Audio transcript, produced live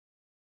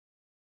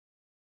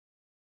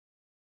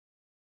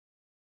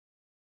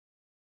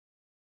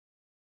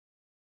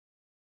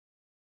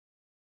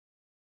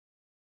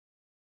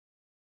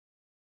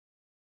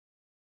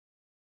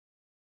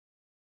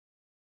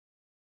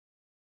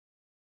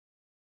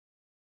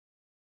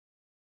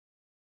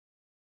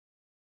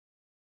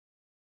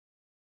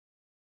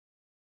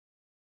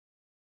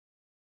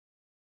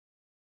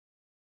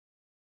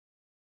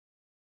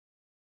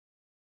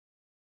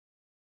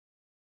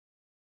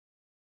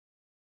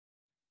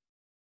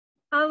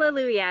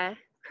Hallelujah,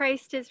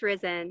 Christ is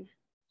risen.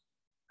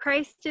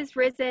 Christ is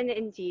risen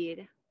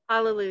indeed.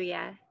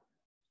 Hallelujah.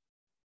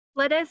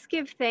 Let us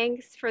give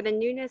thanks for the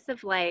newness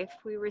of life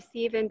we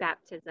receive in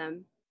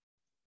baptism.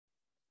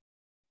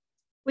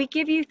 We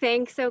give you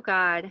thanks, O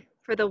God,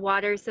 for the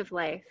waters of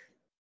life.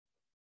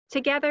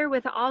 Together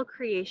with all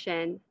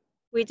creation,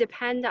 we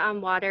depend on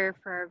water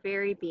for our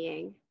very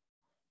being.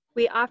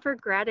 We offer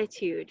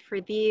gratitude for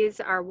these,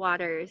 our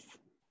waters,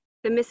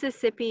 the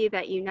Mississippi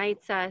that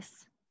unites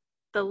us,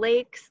 the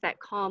lakes that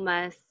calm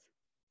us,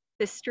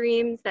 the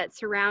streams that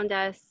surround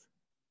us,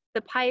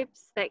 the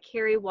pipes that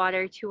carry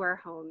water to our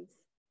homes.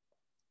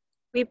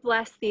 We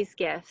bless these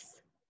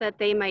gifts that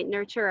they might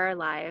nurture our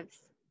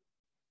lives.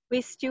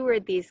 We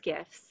steward these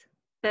gifts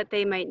that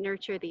they might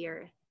nurture the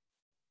earth.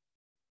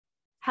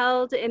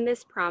 Held in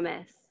this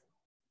promise,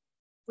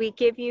 we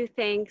give you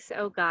thanks,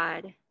 O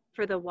God,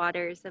 for the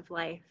waters of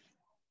life.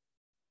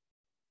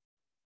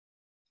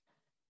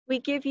 We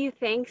give you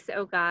thanks,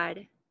 O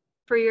God,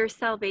 for your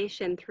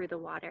salvation through the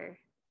water.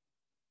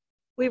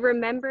 We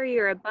remember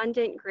your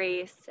abundant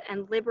grace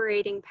and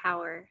liberating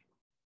power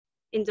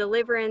in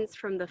deliverance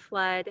from the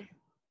flood,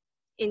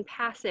 in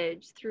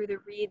passage through the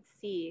reed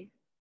sea,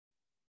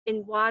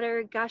 in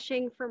water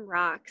gushing from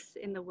rocks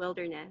in the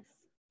wilderness.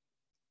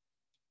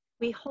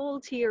 We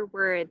hold to your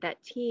word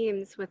that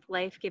teems with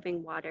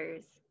life-giving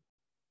waters,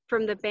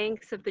 from the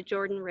banks of the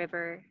Jordan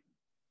River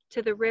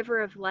to the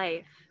river of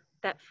life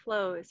that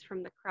flows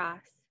from the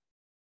cross.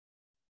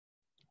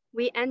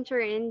 We enter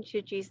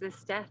into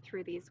Jesus' death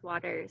through these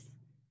waters,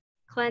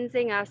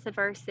 cleansing us of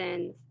our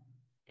sins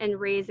and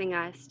raising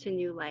us to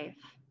new life.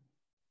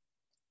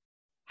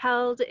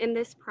 Held in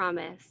this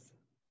promise,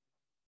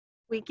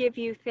 we give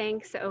you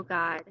thanks, O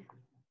God,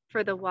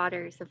 for the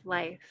waters of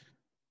life.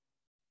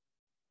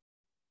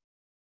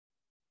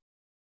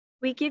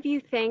 We give you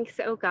thanks,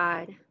 O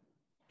God,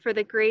 for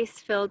the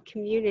grace-filled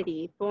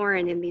community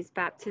born in these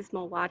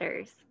baptismal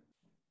waters,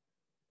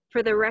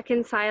 for the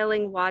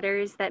reconciling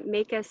waters that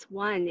make us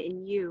one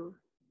in you,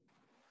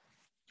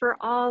 for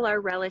all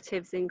our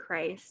relatives in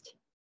Christ,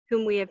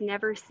 whom we have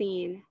never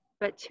seen,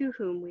 but to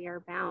whom we are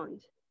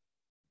bound,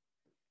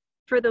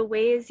 for the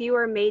ways you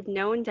are made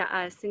known to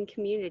us in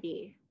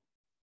community,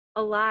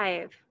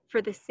 alive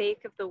for the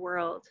sake of the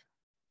world,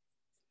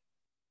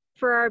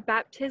 for our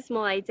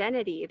baptismal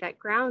identity that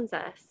grounds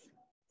us,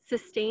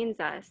 sustains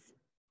us,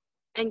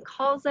 and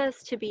calls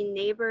us to be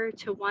neighbor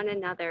to one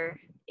another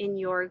in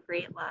your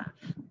great love.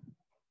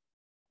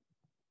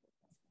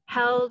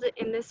 Held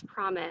in this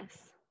promise,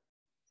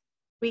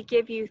 we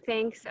give you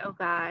thanks, O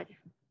God,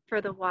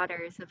 for the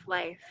waters of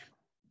life.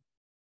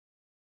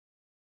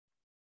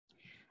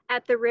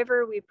 At the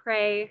river we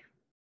pray,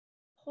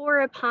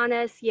 pour upon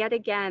us yet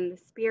again the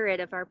spirit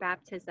of our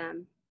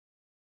baptism.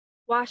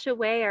 Wash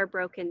away our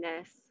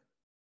brokenness,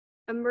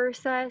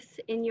 immerse us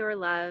in your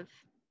love,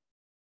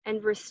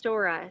 and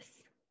restore us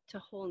to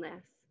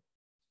wholeness.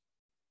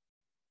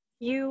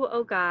 You,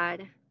 O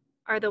God,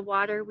 are the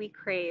water we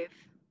crave,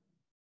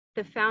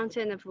 the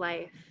fountain of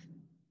life,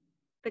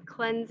 the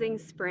cleansing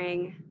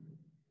spring,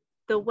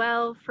 the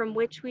well from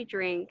which we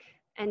drink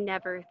and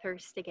never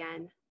thirst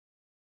again.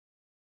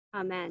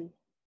 Amen.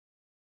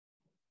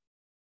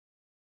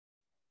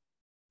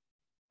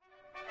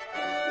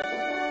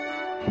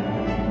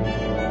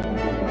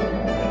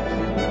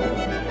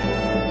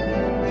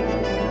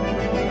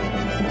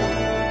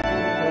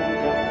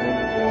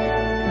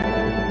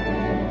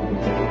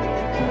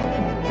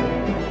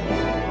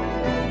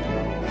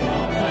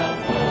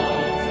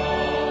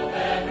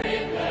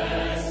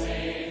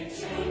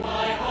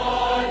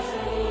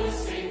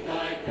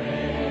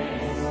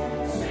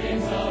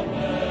 Streams of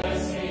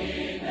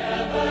mercy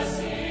never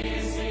cease.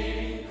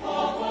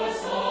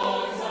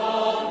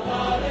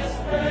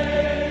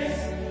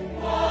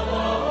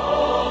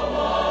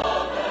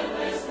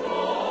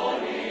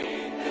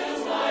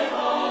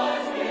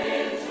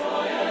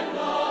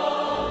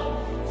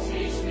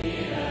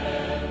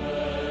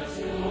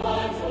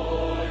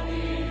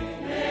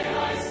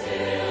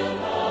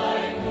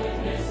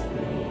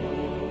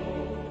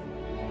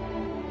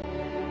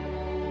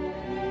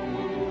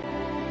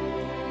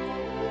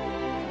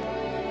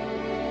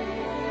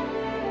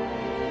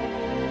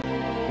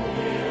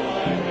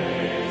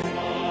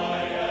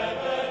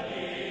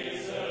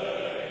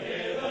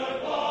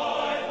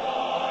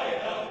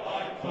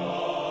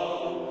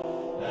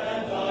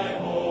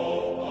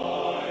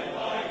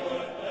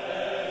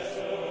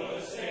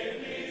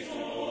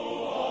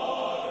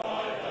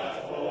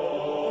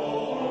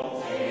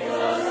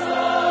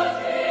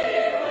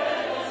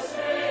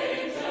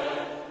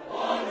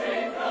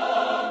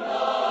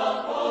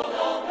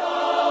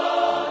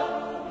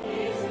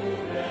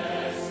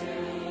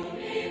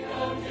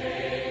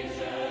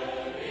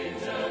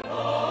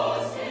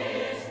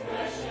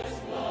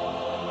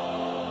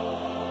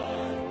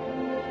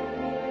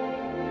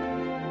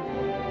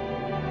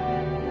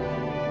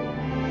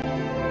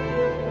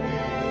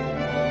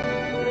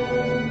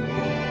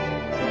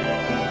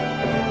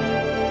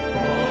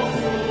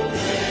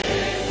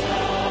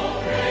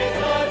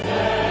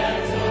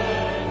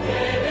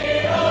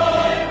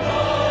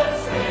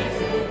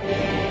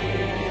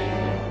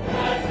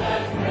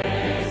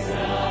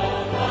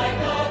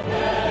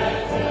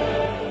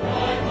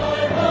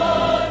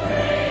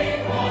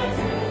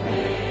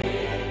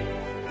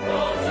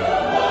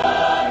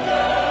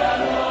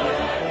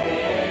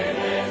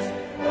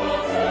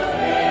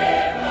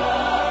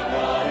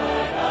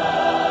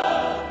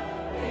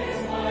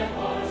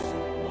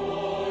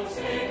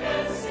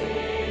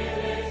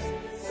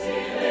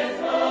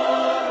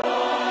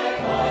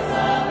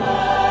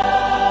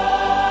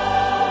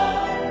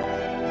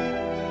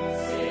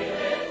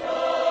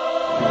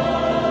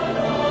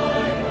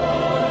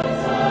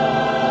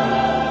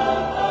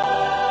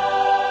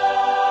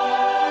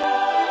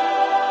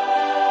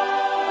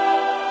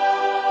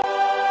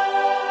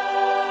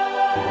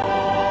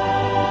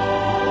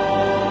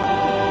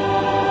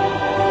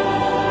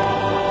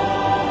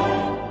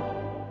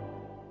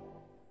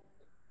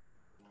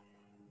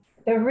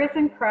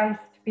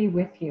 Christ be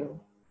with you,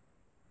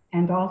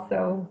 and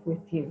also with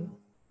you.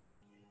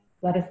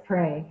 Let us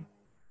pray.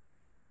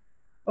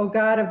 O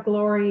God of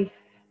glory,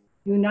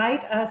 unite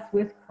us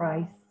with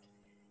Christ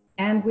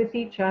and with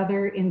each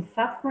other in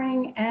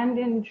suffering and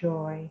in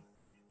joy,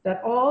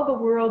 that all the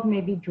world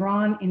may be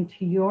drawn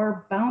into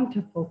your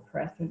bountiful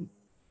presence.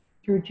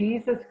 Through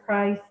Jesus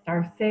Christ,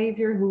 our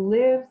Savior, who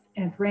lives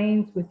and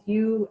reigns with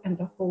you and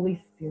the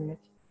Holy Spirit,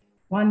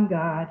 one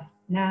God,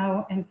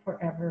 now and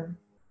forever.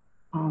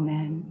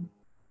 Amen.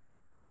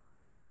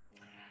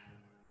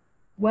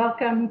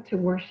 Welcome to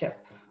worship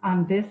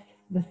on this,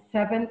 the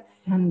seventh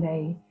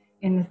Sunday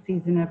in the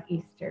season of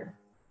Easter.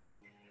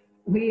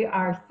 We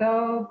are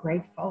so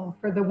grateful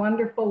for the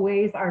wonderful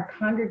ways our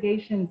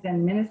congregations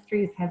and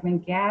ministries have been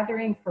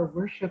gathering for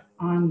worship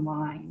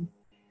online.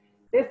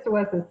 This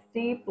was a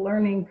steep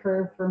learning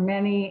curve for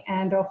many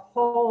and a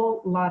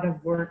whole lot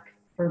of work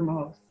for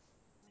most.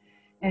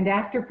 And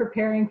after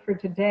preparing for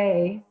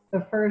today,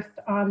 the first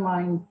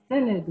online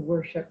synod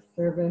worship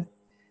service,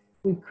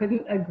 we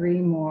couldn't agree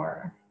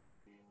more.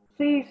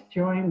 Please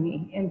join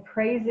me in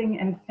praising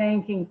and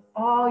thanking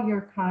all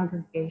your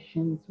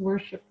congregations,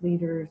 worship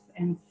leaders,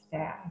 and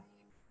staff.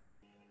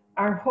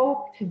 Our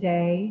hope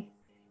today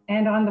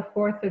and on the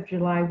 4th of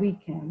July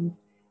weekend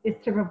is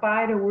to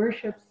provide a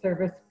worship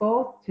service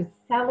both to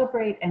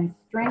celebrate and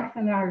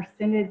strengthen our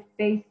synod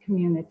faith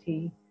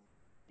community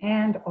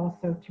and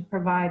also to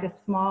provide a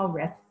small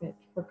respite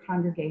for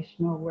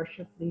congregational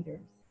worship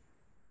leaders.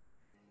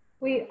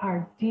 We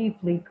are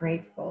deeply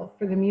grateful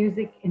for the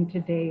music in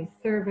today's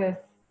service,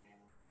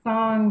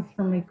 songs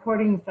from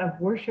recordings of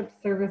worship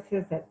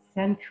services at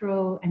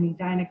Central and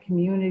Edina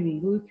Community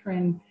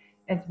Lutheran,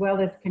 as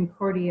well as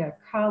Concordia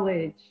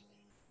College.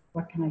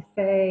 What can I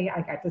say?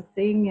 I got to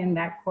sing in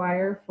that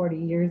choir 40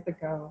 years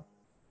ago.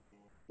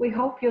 We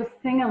hope you'll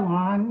sing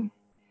along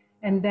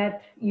and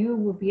that you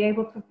will be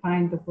able to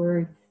find the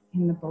words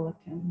in the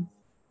bulletins.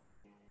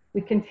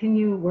 We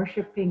continue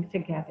worshiping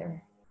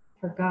together,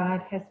 for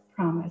God has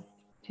promised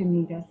to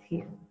meet us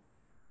here.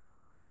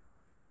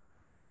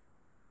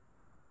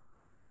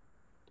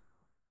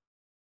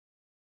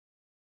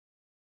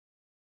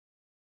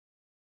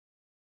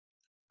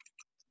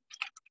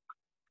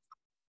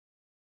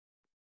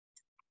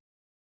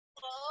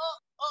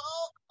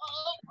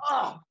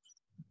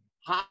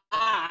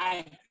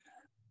 Hi,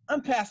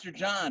 I'm Pastor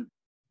John.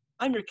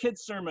 I'm your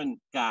kids' sermon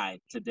guy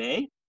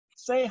today.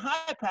 Say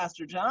hi,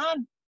 Pastor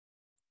John.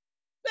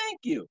 Thank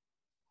you.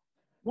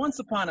 Once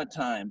upon a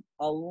time,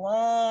 a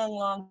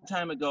long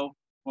time ago,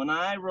 when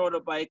I rode a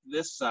bike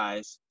this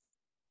size,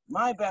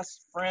 my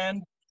best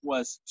friend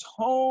was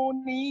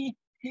Tony.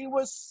 He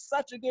was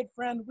such a good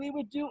friend. We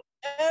would do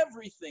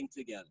everything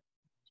together.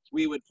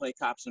 We would play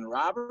cops and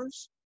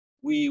robbers.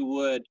 We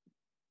would,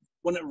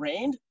 when it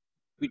rained,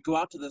 we'd go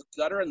out to the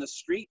gutter in the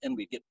street and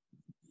we'd get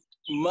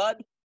mud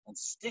and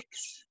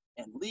sticks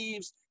and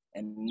leaves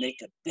and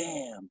make a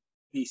dam.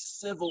 Be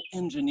civil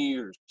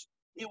engineers.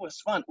 It was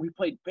fun. We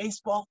played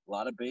baseball, a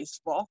lot of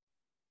baseball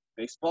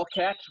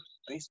catch,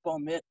 baseball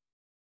mitt.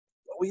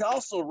 But we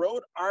also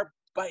rode our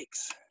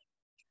bikes.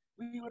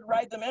 We would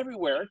ride them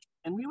everywhere,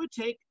 and we would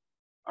take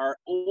our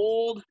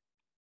old,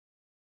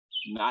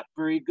 not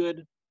very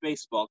good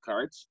baseball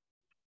cards,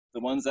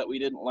 the ones that we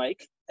didn't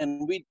like,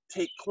 and we'd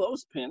take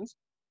clothespins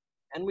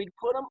and we'd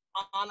put them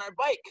on our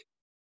bike.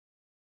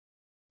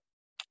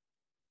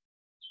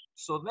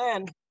 So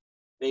then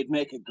they'd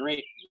make a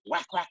great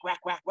whack, whack, whack,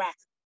 whack, whack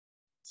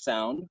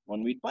sound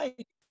when we'd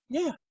bike.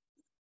 Yeah.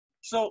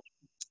 So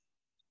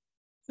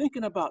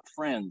thinking about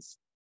friends,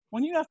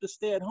 when you have to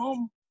stay at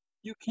home,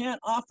 you can't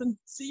often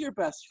see your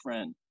best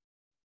friend.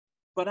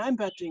 But I'm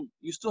betting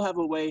you still have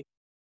a way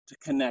to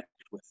connect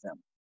with them.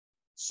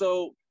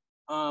 So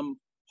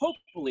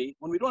hopefully,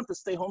 when we don't have to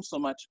stay home so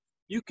much,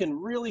 you can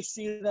really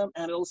see them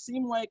and it'll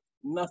seem like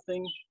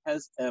nothing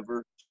has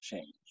ever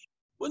changed.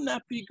 Wouldn't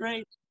that be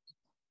great?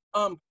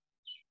 Oh,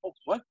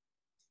 what?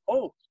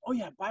 Oh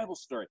yeah, Bible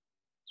story.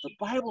 The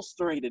Bible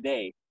story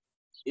today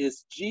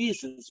is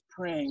Jesus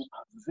praying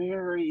a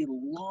very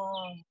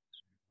long,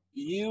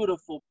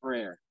 beautiful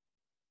prayer.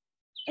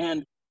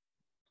 And,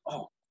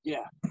 oh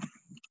yeah,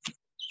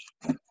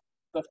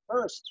 the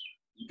first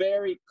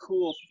very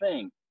cool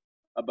thing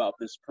about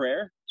this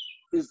prayer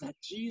is that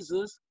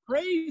Jesus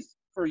prays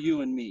for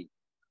you and me.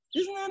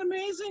 Isn't that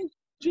amazing?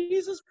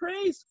 Jesus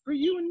prays for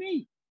you and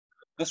me.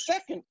 The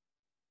second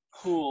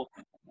cool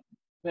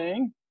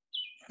thing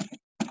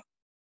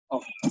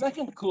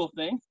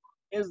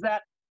is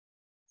that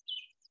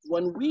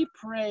when we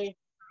pray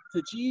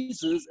to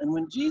Jesus and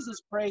when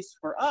Jesus prays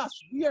for us,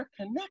 we are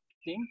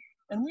connecting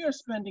and we are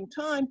spending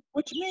time,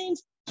 which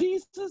means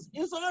Jesus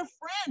is our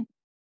friend.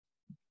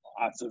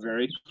 That's a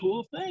very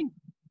cool thing.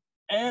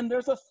 And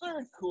there's a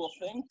third cool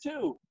thing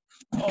too.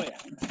 Oh yeah.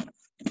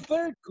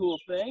 Third cool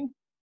thing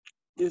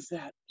is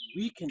that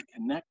we can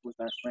connect with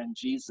our friend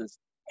Jesus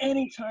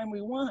anytime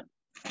we want,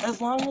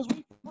 as long as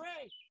we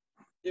pray.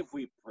 If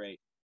we pray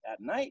at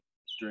night,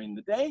 during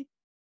the day,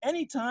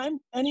 anytime,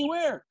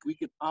 anywhere, we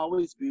can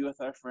always be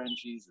with our friend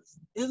Jesus.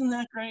 Isn't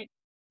that great?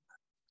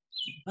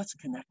 Let's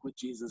connect with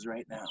Jesus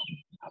right now.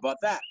 How about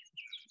that?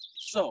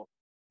 So,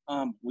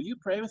 will you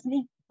pray with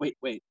me?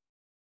 Wait.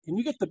 Can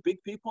you get the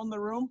big people in the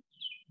room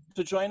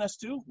to join us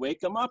too? Wake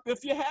them up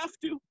if you have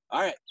to.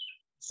 All right.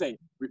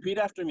 Repeat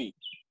after me.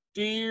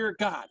 Dear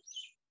God,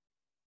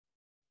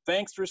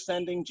 thanks for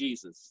sending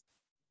Jesus.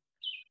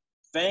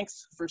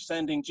 Thanks for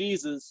sending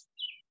Jesus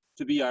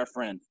to be our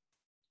friend.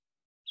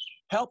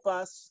 Help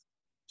us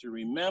to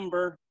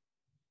remember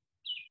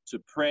to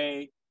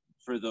pray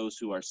for those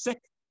who are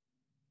sick,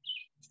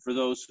 for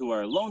those who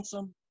are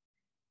lonesome,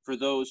 for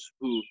those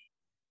who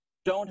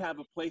don't have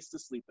a place to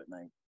sleep at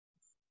night.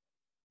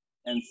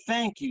 And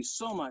thank you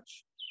so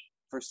much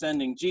for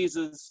sending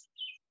Jesus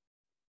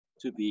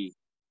to be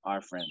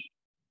our friend.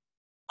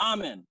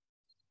 Amen.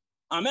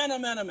 Amen,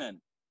 amen,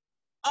 amen.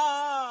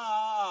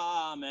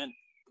 Amen.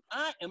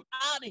 I am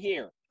out of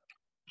here.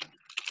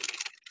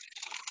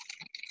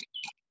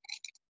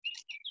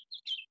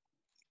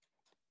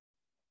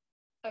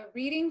 A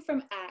reading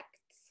from Acts.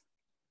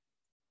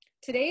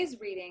 Today's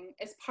reading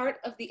is part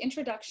of the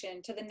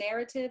introduction to the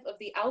narrative of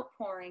the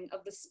outpouring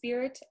of the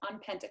Spirit on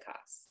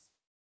Pentecost.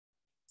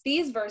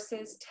 These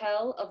verses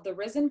tell of the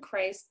risen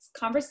Christ's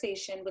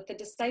conversation with the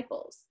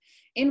disciples,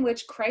 in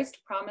which Christ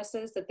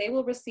promises that they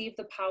will receive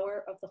the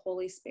power of the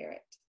Holy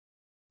Spirit.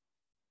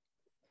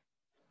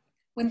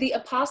 When the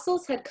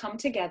apostles had come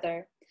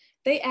together,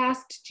 they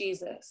asked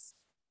Jesus,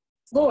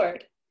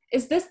 "Lord,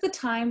 is this the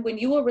time when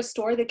you will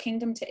restore the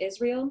kingdom to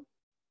Israel?"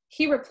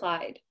 He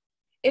replied,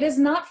 "It is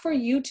not for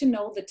you to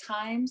know the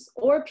times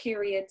or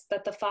periods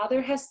that the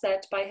Father has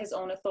set by his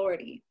own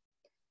authority.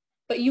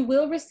 But you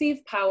will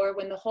receive power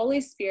when the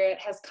Holy Spirit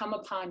has come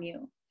upon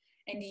you,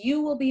 and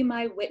you will be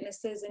my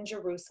witnesses in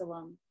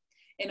Jerusalem,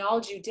 in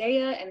all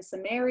Judea and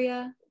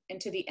Samaria,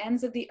 and to the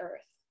ends of the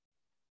earth."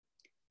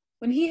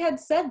 When he had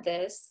said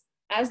this,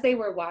 as they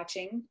were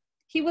watching,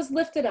 he was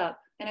lifted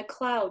up, and a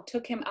cloud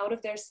took him out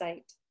of their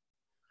sight.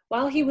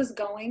 While he was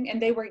going,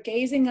 and they were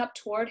gazing up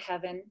toward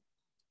heaven,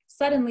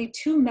 suddenly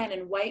 2 men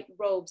in white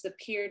robes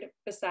appeared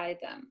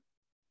beside them.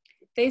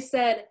 They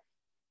said,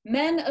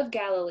 "Men of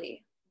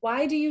Galilee,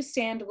 why do you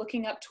stand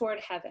looking up toward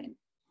heaven?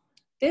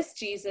 This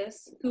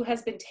Jesus, who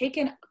has been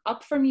taken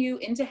up from you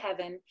into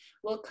heaven,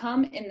 will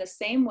come in the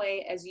same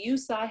way as you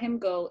saw him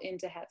go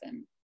into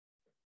heaven."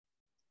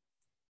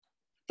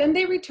 Then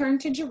they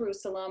returned to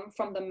Jerusalem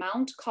from the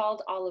mount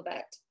called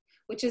Olivet,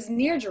 which is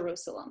near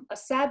Jerusalem, a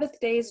Sabbath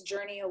day's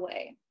journey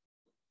away.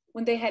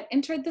 When they had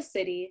entered the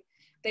city,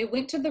 they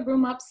went to the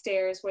room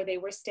upstairs where they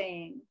were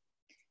staying.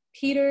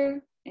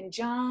 Peter and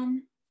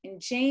John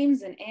and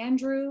James and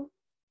Andrew,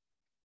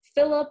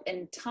 Philip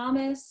and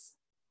Thomas,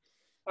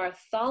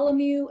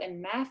 Bartholomew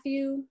and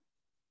Matthew,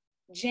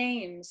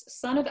 James,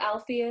 son of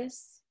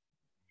Alphaeus,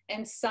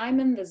 and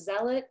Simon the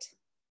Zealot,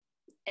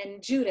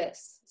 and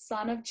Judas,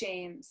 son of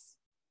James.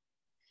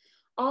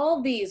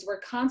 All these were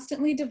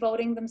constantly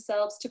devoting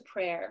themselves to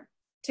prayer,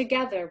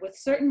 together with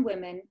certain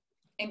women,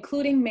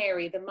 including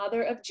Mary, the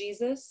mother of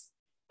Jesus,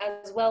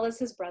 as well as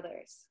his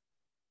brothers.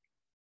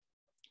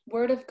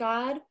 Word of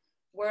God,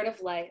 word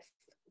of life.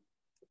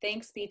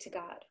 Thanks be to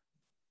God.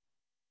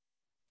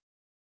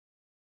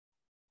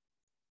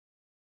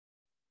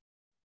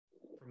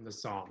 From the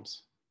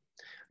Psalms.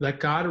 Let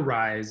God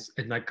arise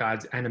and let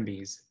God's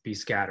enemies be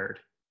scattered.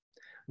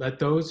 Let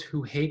those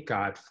who hate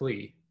God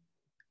flee.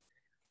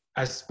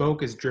 As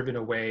smoke is driven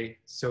away,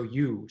 so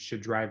you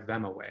should drive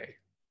them away.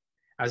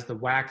 As the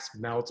wax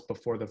melts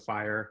before the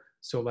fire,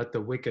 so let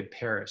the wicked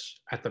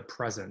perish at the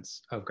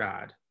presence of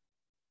God.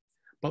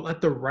 But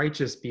let the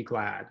righteous be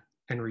glad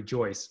and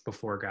rejoice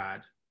before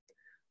God.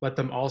 Let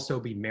them also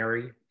be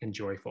merry and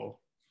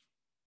joyful.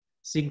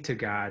 Sing to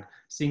God,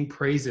 sing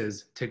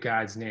praises to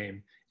God's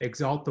name.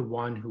 Exalt the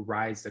one who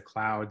rides the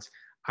clouds.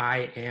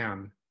 I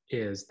am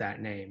is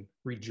that name.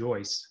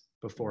 Rejoice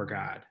before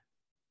God.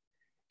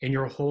 In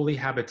your holy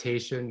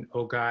habitation,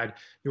 O God,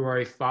 you are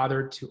a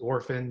father to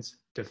orphans,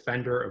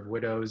 defender of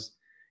widows.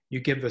 You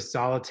give the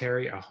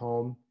solitary a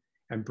home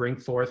and bring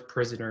forth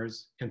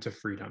prisoners into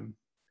freedom.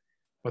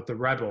 But the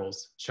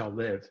rebels shall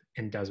live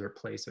in desert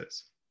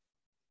places.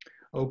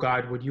 O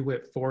God, would you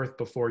went forth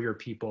before your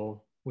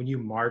people when you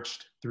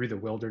marched through the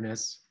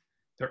wilderness?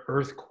 The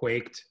earth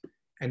quaked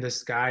and the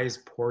skies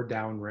poured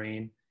down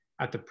rain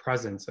at the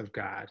presence of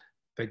God,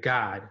 the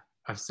God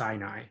of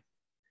Sinai,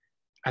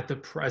 at the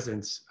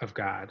presence of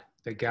God,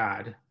 the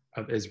God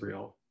of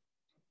Israel.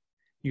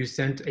 You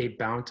sent a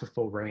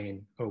bountiful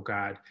rain, O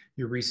God.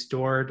 You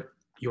restored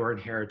your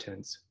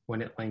inheritance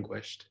when it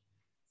languished.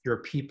 Your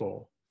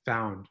people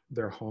found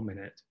their home in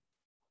it.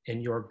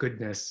 In your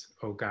goodness,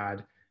 O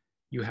God,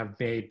 you have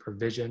made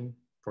provision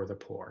for the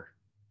poor.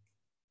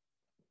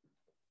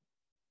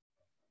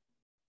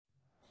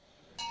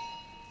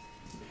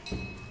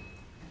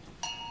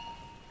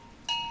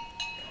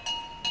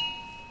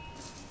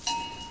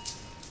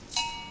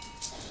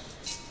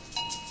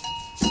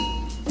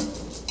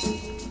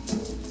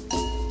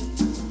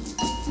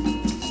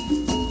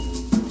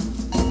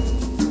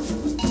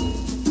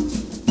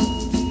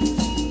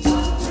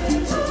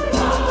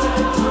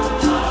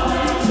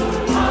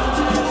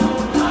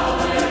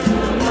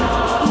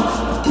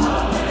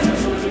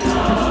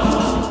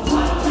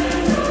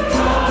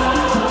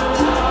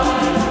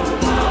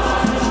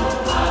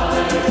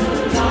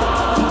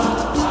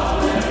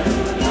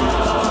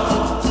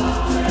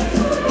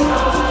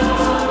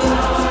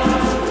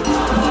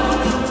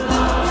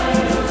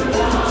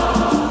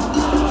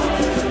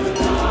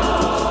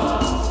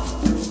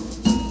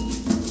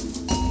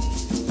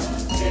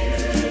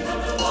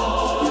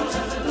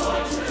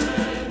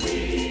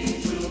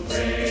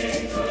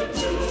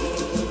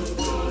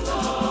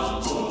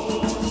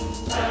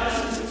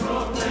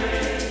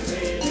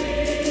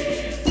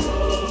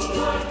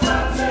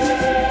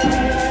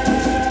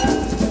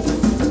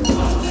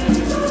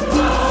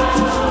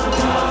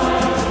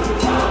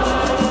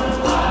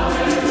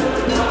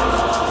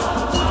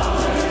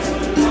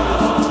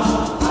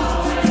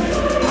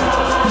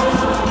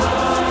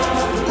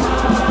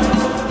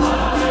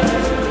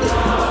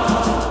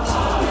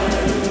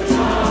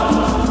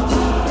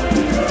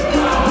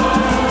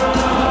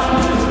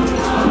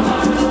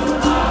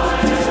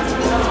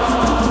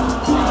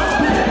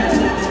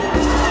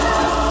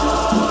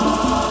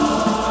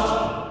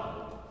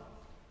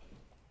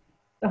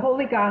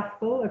 Holy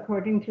Gospel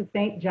according to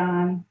St.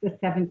 John, the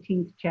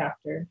 17th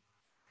chapter.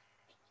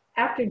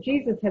 After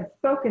Jesus had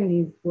spoken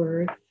these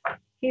words,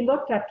 he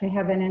looked up to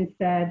heaven and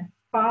said,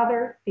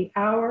 Father, the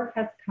hour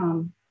has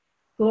come.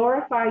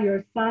 Glorify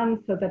your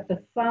Son so that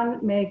the Son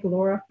may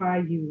glorify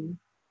you,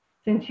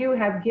 since you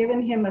have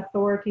given him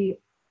authority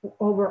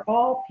over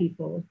all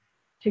people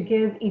to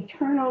give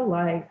eternal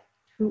life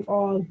to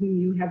all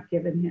whom you have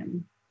given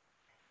him.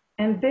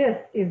 And this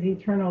is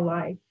eternal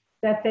life,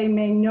 that they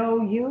may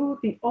know you,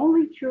 the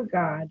only true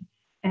God,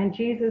 and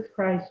Jesus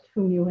Christ,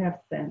 whom you have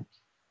sent.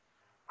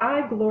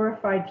 I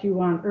glorified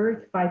you on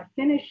earth by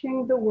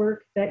finishing the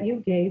work that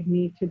you gave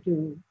me to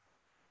do.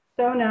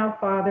 So now,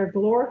 Father,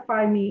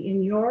 glorify me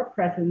in your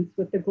presence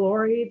with the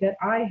glory that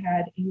I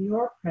had in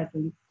your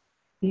presence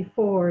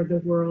before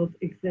the world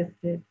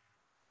existed.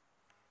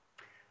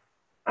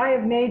 I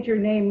have made your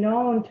name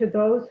known to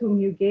those whom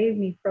you gave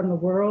me from the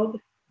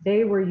world.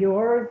 They were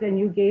yours, and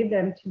you gave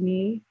them to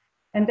me,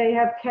 and they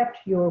have kept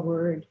your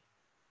word.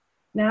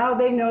 Now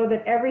they know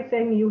that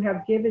everything you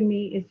have given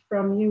me is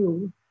from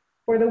you,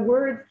 for the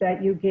words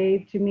that you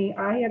gave to me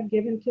I have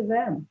given to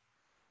them,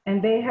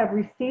 and they have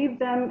received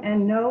them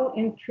and know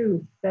in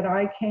truth that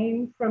I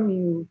came from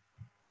you,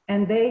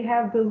 and they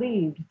have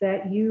believed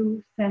that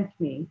you sent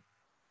me.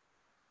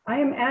 I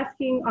am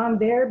asking on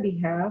their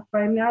behalf.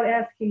 I am not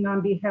asking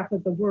on behalf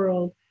of the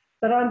world,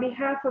 but on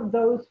behalf of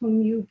those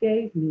whom you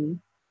gave me,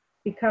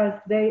 because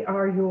they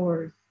are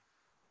yours.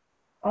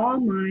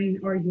 All mine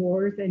are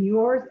yours, and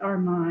yours are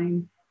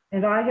mine,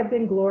 and I have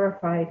been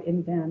glorified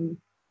in them.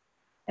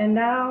 And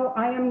now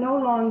I am no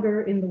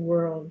longer in the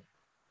world,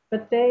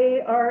 but they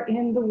are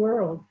in the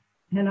world,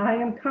 and I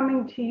am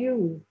coming to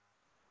you.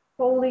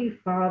 Holy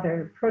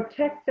Father,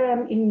 protect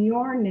them in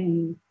your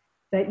name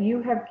that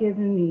you have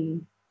given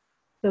me,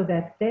 so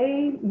that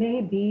they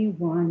may be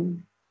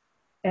one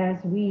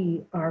as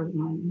we are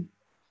one.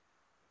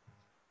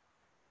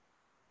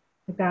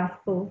 The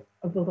Gospel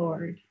of the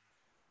Lord.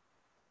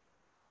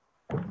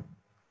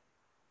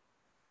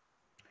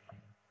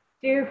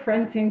 Dear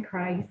friends in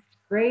Christ,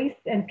 grace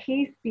and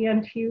peace be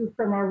unto you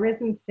from our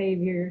risen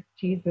Savior,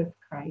 Jesus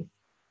Christ.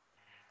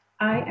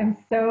 I am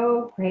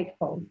so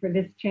grateful for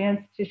this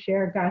chance to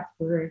share God's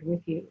word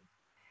with you.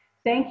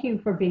 Thank you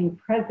for being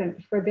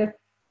present for this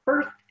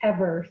first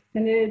ever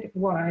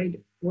synod-wide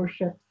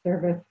worship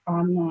service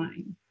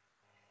online.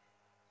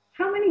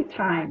 How many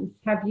times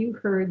have you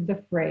heard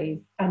the phrase,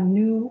 a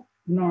new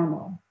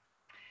normal?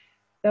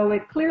 Though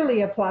it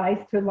clearly applies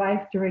to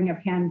life during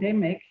a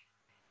pandemic,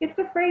 it's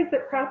a phrase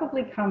that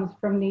probably comes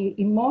from the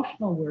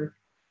emotional work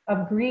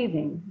of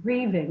grieving,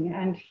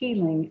 and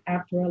healing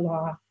after a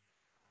loss.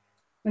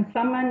 When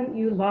someone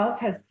you love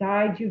has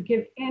died, you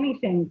give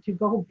anything to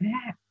go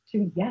back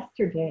to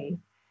yesterday,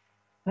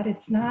 but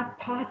it's not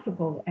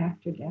possible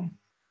after death.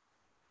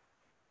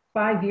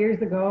 5 years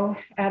ago,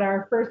 at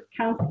our first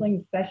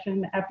counseling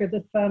session after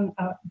the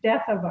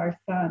death of our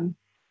son,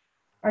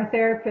 our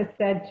therapist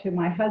said to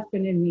my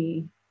husband and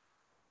me,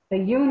 the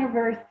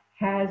universe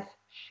has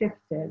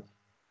shifted.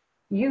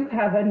 You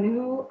have a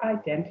new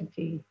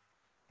identity,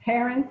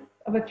 parents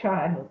of a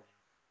child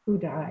who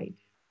died.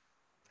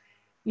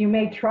 You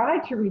may try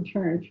to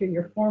return to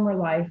your former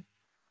life,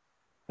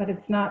 but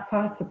it's not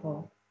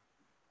possible.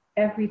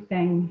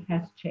 Everything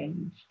has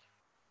changed.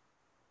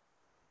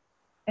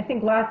 I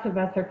think lots of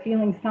us are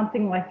feeling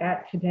something like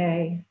that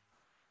today.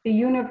 The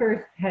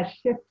universe has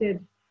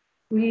shifted.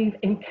 We've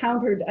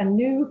encountered a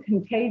new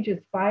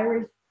contagious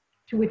virus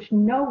to which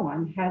no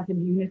one has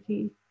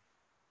immunity.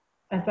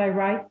 As I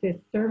write this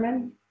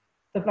sermon,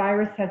 the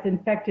virus has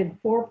infected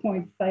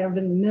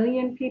 4.7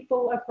 million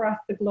people across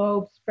the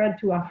globe, spread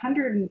to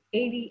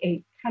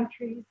 188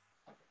 countries,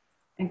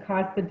 and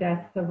caused the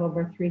deaths of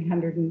over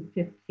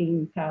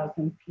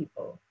 315,000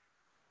 people.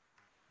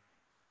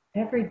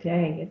 Every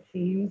day, it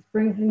seems,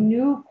 brings a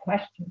new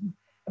question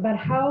about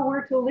how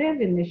we're to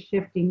live in this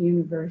shifting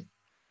universe.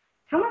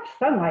 How much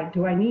sunlight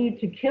do I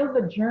need to kill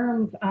the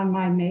germs on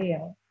my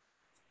mail?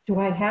 Do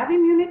I have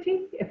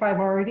immunity if I've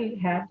already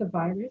had the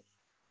virus?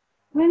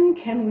 When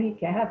can we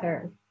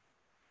gather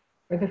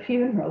for the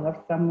funeral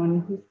of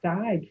someone who's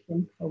died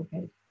from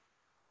COVID?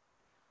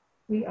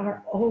 We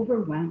are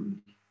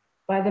overwhelmed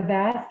by the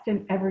vast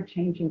and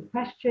ever-changing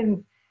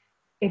questions,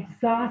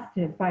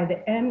 exhausted by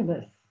the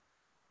endless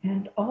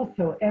and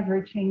also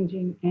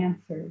ever-changing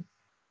answers.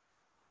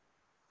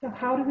 So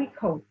how do we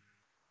cope?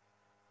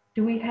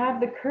 Do we have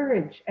the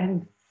courage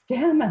and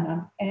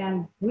stamina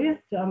and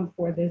wisdom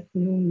for this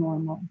new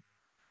normal?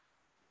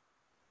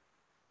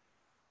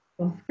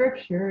 Well,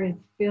 Scripture is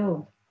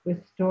filled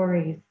with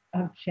stories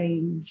of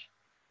change,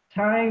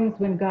 times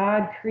when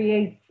God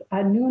creates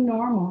a new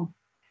normal,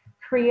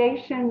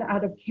 creation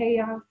out of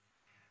chaos,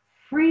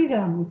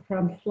 freedom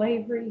from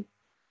slavery,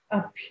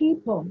 a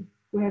people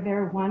where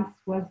there once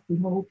was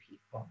no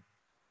people.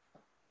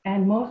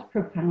 And most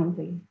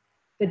profoundly,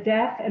 the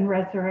death and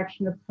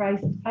resurrection of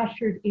Christ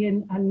ushered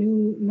in a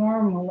new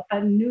normal,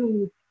 a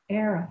new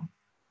era.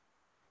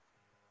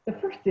 The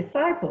first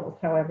disciples,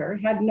 however,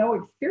 had no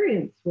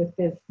experience with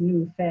this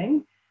new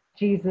thing,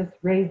 Jesus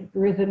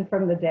risen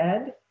from the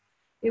dead.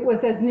 It was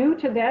as new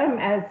to them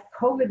as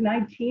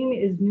COVID-19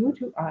 is new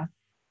to us.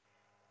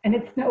 And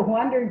it's no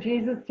wonder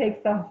Jesus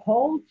takes the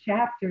whole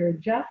chapter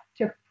just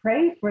to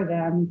pray for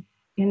them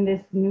in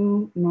this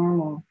new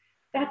normal.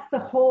 That's the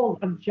whole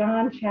of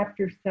John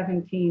chapter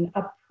 17,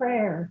 a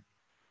prayer.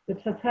 The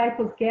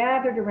disciples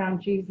gathered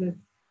around Jesus,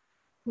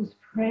 who's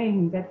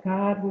praying that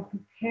God will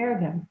prepare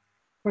them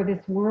for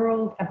this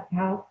world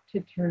about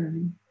to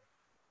turn.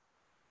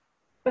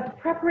 But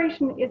the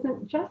preparation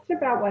isn't just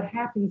about what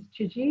happens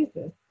to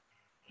Jesus.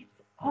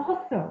 It's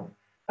also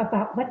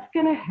about what's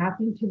going to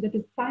happen to the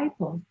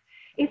disciples.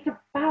 It's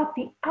about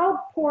the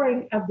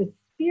outpouring of the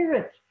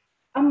Spirit,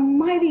 a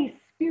mighty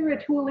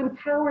Spirit who will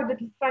empower the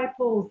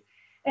disciples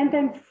and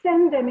then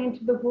send them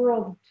into the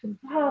world to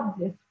love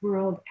this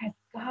world as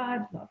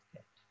God loves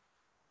it.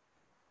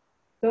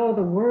 Though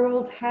the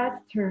world has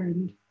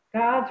turned,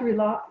 God's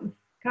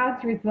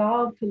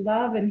resolve to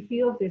love and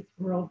heal this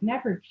world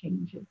never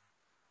changes.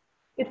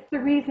 It's the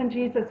reason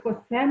Jesus was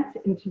sent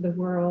into the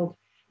world,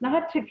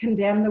 not to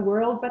condemn the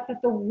world, but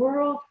that the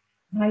world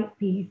might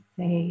be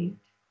saved.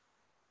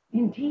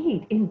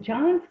 Indeed, in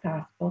John's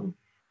Gospel,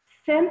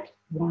 Sent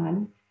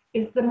One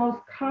is the most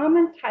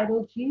common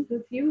title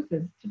Jesus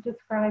uses to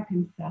describe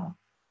himself.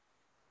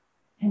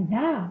 And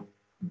now,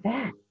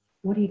 that's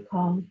what he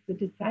calls the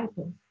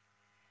disciples.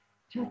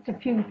 Just a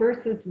few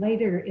verses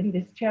later in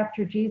this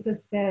chapter, Jesus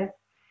says,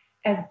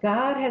 "As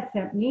God has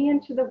sent me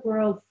into the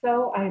world,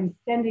 so I am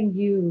sending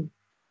you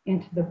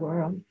into the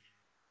world."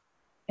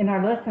 In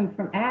our lesson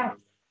from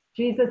Acts,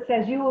 Jesus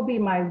says, "You will be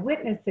my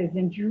witnesses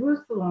in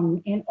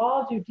Jerusalem, in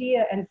all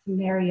Judea and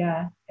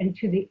Samaria, and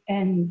to the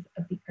ends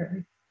of the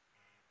earth."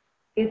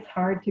 It's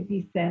hard to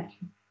be sent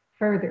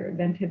further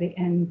than to the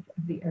ends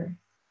of the earth.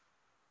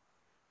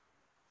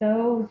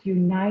 Those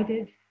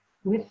united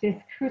with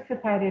this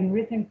crucified and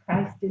risen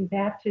Christ in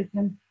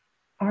baptism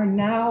are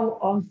now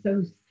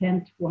also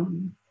sent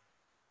ones.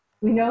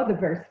 We know the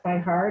verse by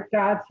heart.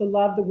 God so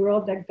loved the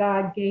world that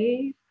God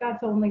gave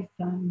God's only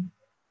Son.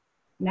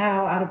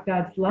 Now, out of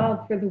God's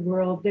love for the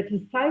world, the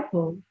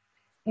disciples,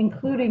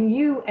 including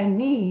you and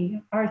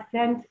me, are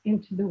sent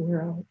into the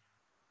world.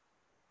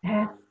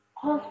 That's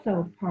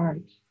also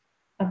part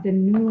of the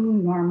new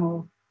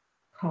normal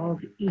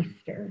called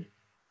Easter.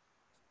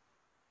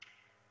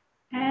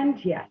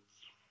 And yet,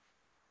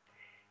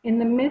 in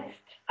the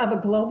midst of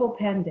a global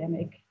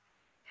pandemic,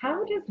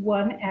 how does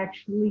one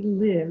actually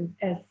live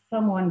as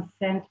someone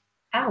sent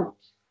out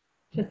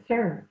to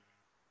serve?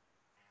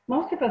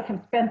 Most of us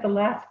have spent the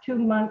last 2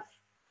 months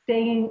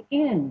staying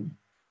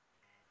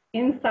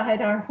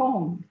inside our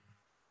homes,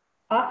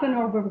 often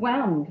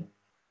overwhelmed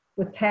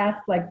with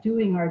tasks like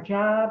doing our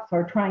jobs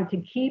or trying to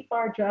keep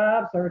our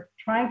jobs or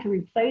trying to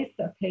replace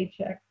a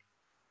paycheck,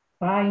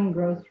 buying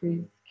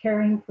groceries,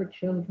 caring for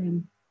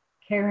children,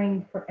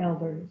 caring for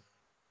elders.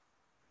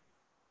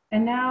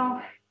 And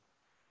now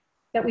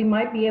that we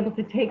might be able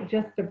to take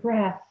just a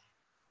breath,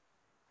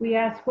 we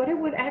ask what it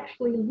would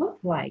actually look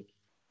like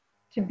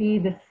to be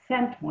the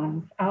sent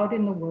ones out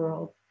in the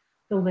world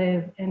to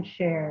live and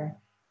share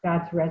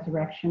God's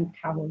resurrection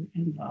power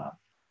and love.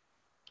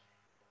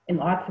 In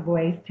lots of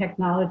ways,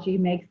 technology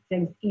makes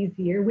things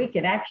easier. We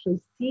can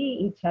actually see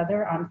each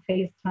other on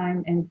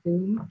FaceTime and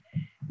Zoom.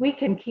 We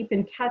can keep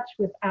in touch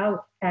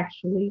without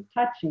actually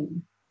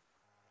touching.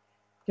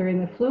 During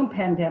the flu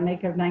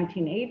pandemic of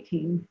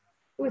 1918,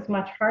 it was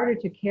much harder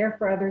to care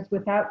for others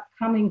without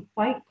coming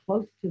quite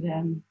close to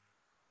them.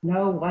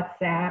 No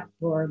WhatsApp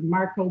or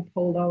Marco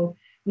Polo,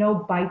 no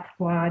Bite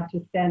Squad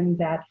to send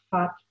that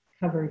hot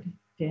covered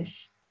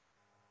dish.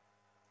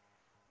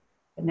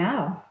 But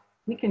now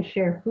we can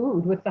share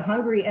food with the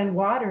hungry and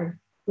water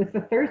with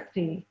the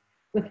thirsty,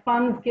 with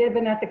funds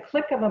given at the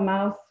click of a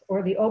mouse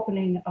or the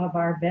opening of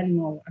our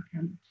Venmo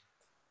account.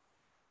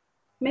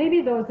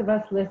 Maybe those of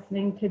us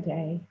listening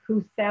today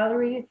whose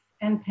salaries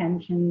and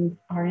pensions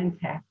are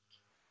intact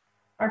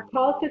are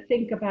called to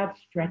think about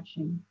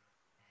stretching,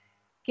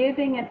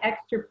 giving an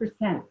extra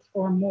 %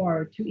 or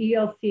more to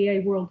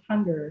ELCA World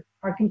Hunger,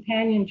 our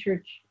companion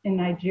church in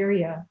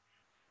Nigeria,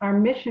 our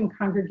mission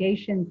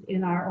congregations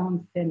in our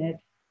own synod.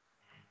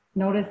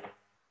 Notice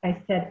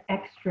I said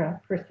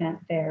extra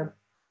 % there,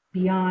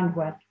 beyond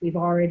what we've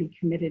already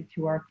committed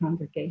to our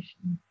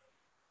congregation.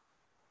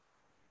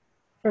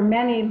 For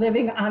many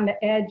living on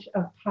the edge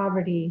of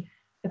poverty,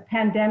 the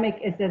pandemic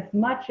is as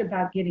much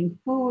about getting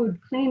food,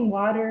 clean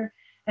water,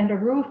 and a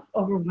roof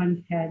over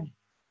one's head.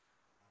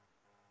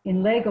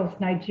 In Lagos,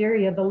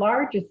 Nigeria, the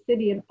largest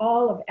city in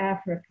all of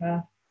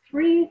Africa,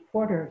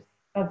 3/4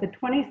 of the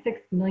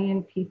 26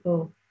 million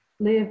people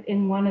live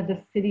in one of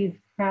the city's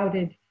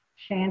crowded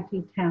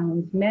shanty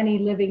towns, many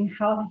living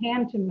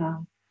hand to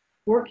mouth,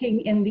 working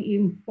in the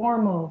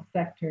informal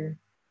sector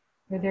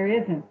where there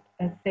isn't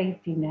a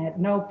safety net,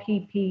 no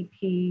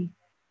PPP,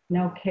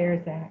 no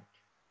CARES Act.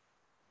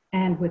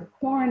 And with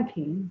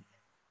quarantines,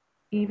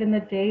 even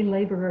the day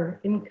laborer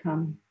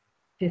income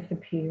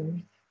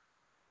disappears.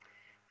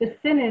 The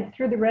Synod,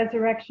 through the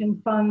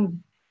Resurrection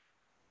Fund,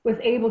 was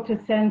able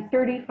to send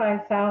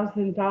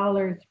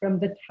 $35,000 from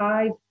the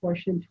tithe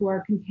portion to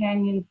our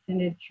companion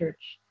Synod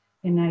church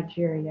in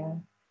Nigeria?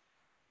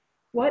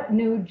 What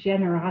new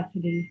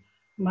generosity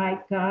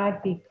might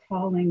God be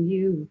calling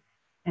you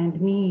and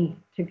me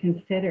to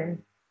consider?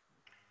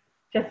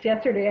 Just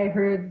yesterday, I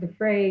heard the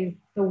phrase,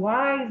 the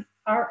wise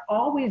are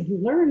always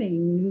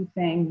learning new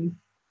things,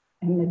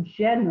 and the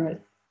generous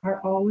are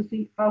always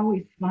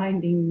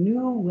finding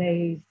new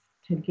ways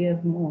to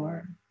give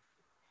more.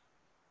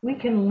 We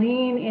can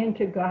lean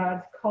into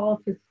God's call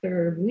to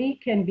serve. We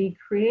can be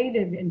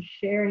creative in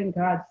sharing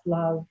God's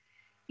love,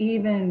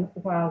 even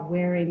while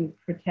wearing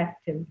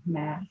protective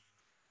masks.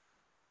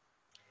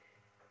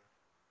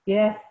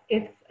 Yes,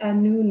 it's a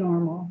new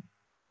normal.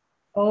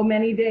 Oh,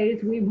 many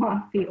days we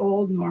want the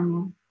old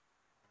normal.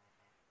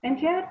 And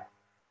yet,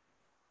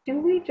 do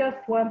we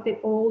just want the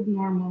old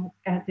normal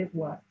as it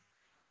was?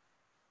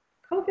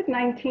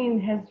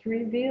 COVID-19 has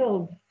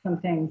revealed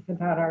some things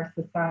about our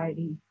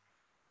society,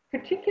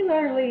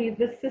 particularly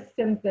the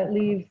systems that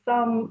leave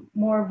some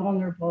more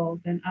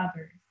vulnerable than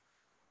others.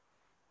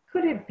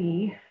 Could it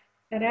be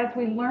that as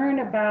we learn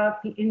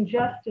about the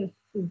injustices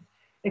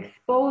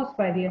exposed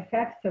by the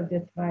effects of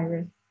this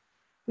virus,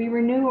 we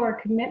renew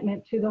our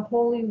commitment to the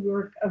holy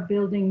work of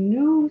building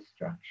new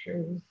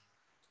structures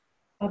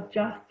of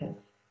justice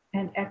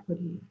and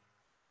equity?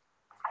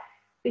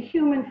 The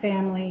human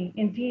family,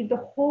 indeed the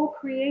whole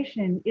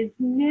creation, is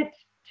knit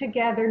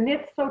together,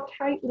 knit so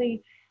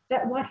tightly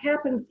that what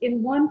happens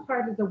in one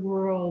part of the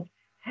world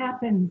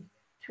happens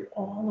to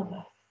all of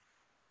us.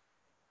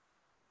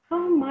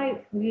 How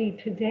might we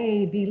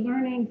today be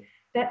learning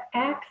that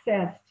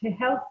access to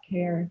health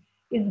care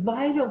is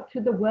vital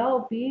to the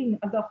well-being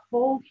of the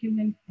whole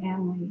human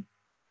family?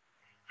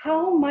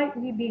 How might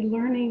we be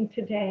learning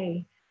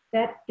today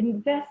that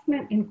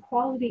investment in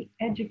quality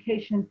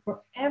education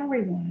for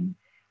everyone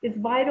is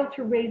vital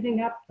to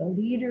raising up the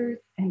leaders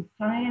and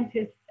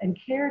scientists and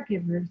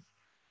caregivers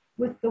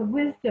with the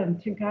wisdom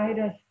to guide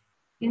us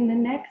in the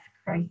next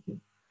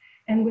crisis,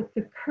 and with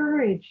the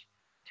courage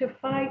to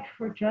fight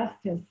for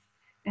justice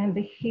and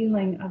the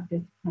healing of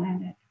this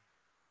planet?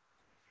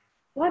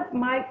 What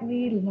might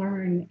we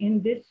learn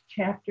in this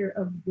chapter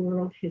of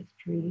world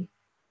history?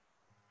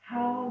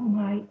 How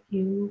might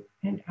you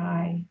and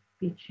I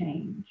be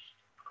changed?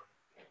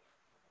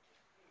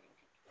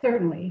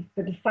 Certainly,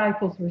 the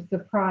disciples were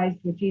surprised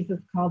when Jesus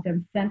called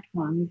them sent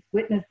ones,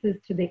 witnesses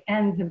to the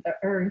ends of the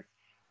earth,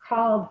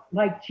 called,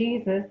 like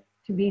Jesus,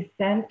 to be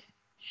sent,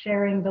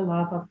 sharing the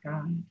love of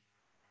God.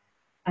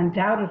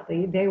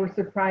 Undoubtedly, they were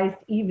surprised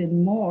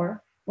even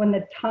more when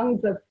the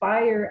tongues of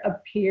fire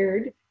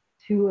appeared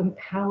to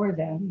empower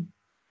them.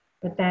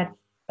 But that's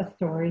a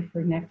story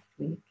for next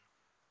week.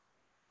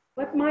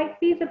 What might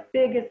be the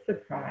biggest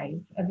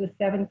surprise of the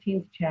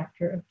 17th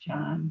chapter of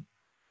John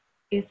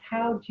is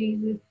how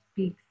Jesus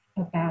speaks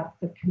about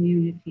the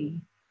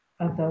community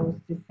of those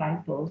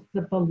disciples,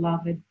 the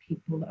beloved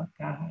people of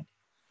God.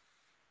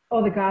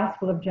 Oh, the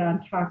Gospel of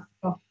John talks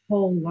a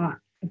whole lot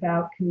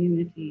about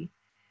community.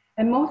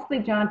 And mostly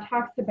John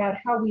talks about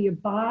how we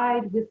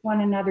abide with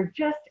one another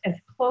just as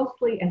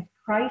closely as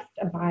Christ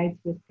abides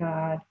with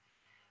God.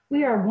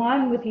 We are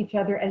one with each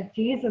other as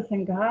Jesus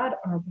and God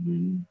are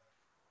one.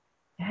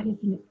 That is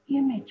an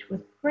image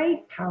with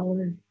great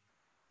power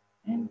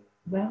and,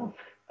 well,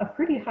 a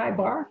pretty high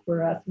bar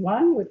for us.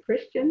 One with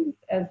Christians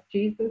as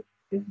Jesus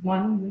is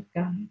one with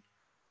God.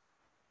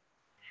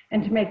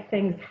 And to make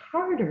things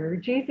harder,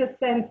 Jesus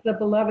sends the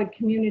beloved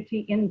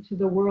community into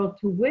the world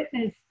to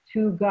witness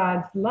to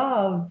God's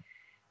love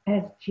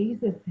as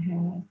Jesus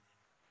has.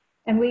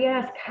 And we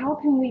ask, how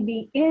can we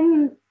be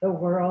in the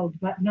world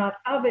but not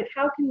of it?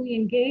 How can we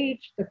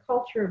engage the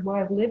culture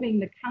while living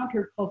the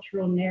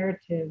countercultural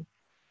narrative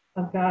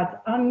of God's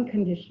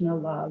unconditional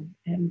love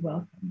and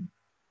welcome?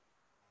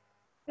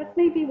 That's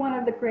maybe one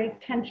of the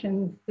great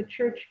tensions the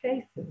church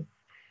faces.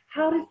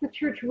 How does the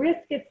church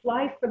risk its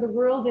life for the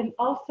world and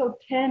also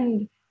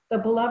tend the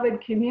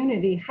beloved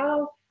community?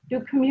 How do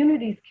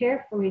communities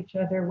care for each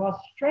other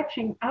while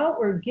stretching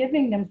outward,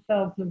 giving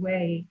themselves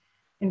away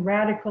in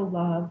radical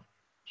love,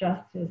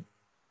 justice,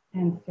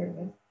 and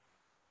service?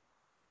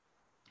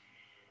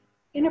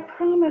 In a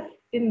promise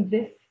in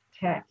this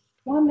text,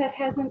 one that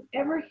hasn't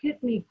ever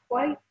hit me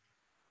quite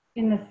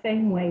in the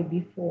same way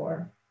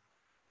before,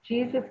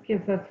 Jesus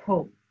gives us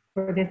hope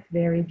for this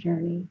very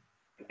journey.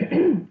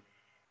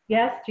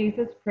 Yes,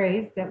 Jesus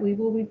prays that we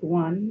will be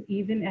one,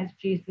 even as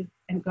Jesus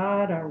and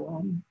God are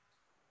one.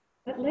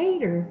 But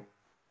later,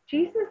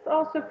 Jesus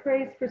also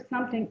prays for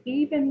something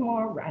even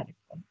more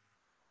radical,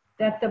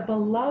 that the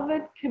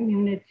beloved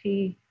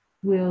community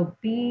will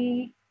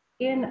be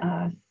in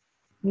us,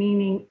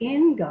 meaning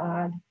in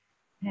God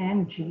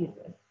and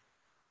Jesus.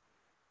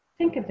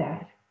 Think of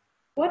that.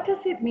 What does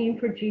it mean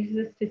for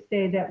Jesus to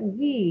say that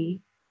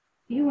we,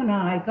 you and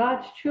I,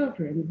 God's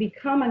children,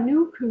 become a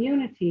new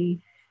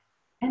community,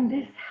 and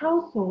this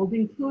household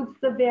includes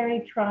the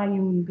very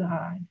triune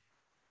God?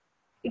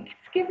 It's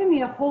given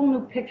me a whole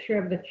new picture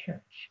of the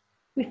church.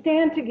 We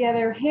stand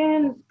together,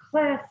 hands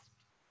clasped.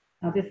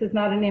 Now, this is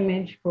not an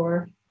image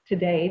for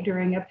today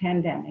during a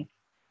pandemic,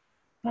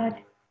 but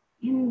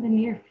in the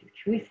near future.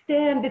 We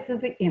stand, this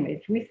is the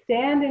image, we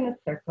stand in a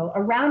circle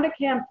around a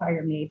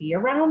campfire maybe,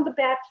 around the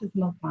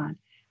baptismal font,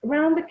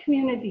 around the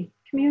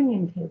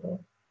communion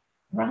table,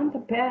 around the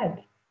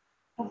bed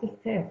of the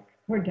sick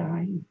or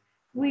dying.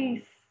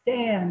 We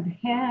stand,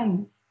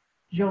 hands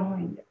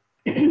joined.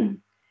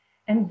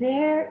 And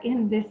there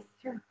in this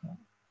circle,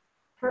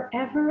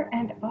 forever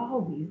and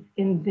always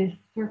in this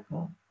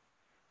circle,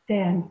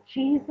 stand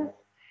Jesus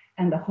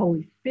and the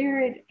Holy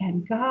Spirit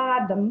and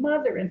God, the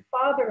mother and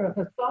father of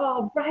us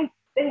all, right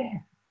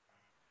there.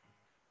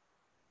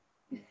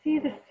 You see,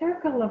 the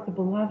circle of the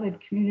beloved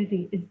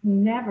community is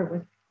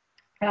never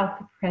without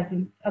the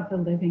presence of the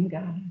living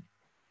God.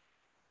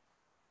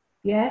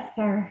 Yes,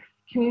 our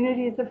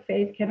communities of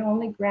faith can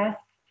only grasp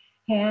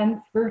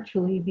hands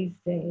virtually these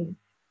days,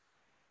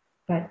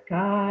 but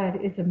God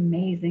is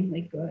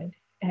amazingly good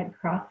at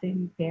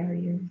crossing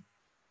barriers.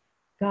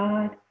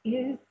 God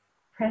is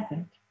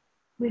present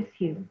with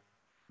you.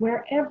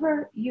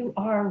 Wherever you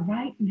are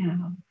right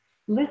now,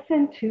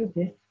 listen to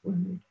this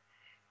word.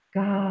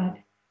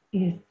 God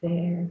is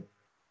there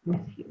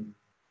with you.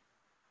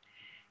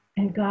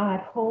 And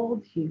God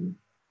holds you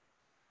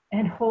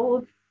and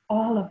holds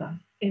all of us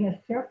in a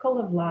circle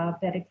of love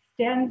that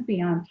extends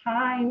beyond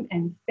time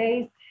and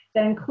space,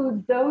 that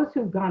includes those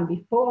who've gone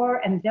before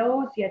and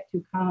those yet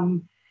to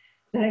come,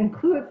 that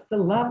includes the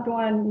loved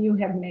one you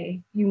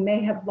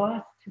may have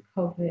lost to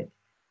COVID,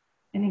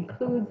 and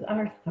includes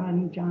our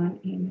son, John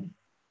Amos.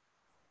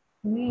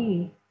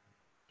 We,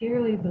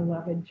 dearly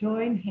beloved,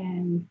 join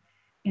hands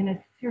in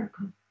a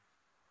circle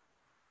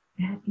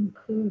that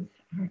includes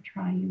our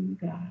triune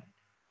God.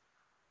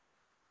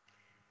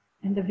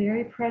 And the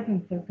very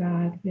presence of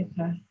God with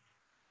us,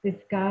 this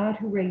God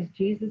who raised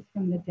Jesus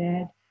from the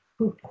dead,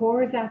 who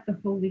pours out the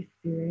Holy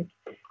Spirit,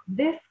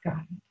 this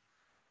God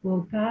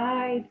will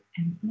guide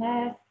and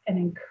bless and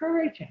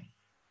encourage us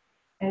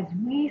as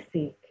we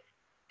seek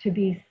to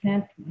be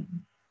sent ones,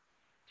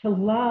 to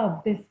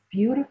love this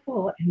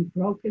beautiful and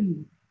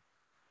broken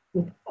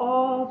world with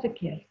all the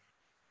gifts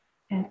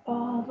and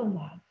all the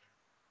love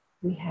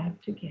we have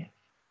to give.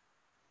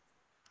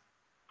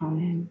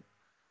 Amen.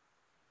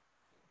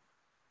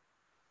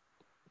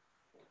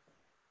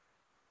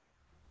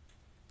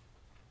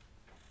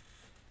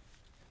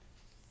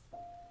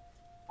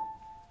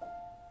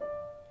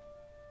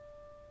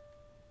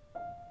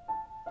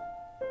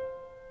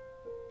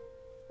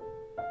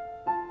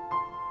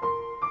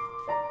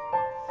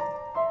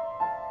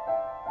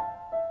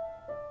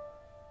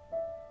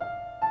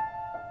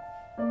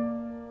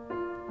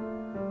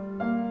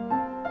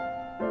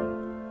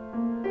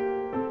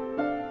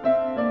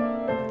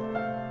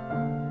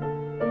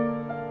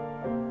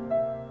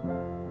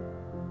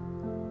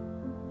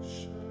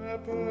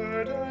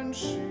 Shepherd and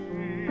sheep,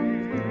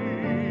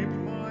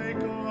 my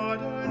God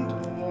and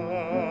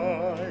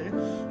I,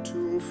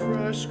 to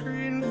fresh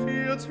green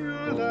fields you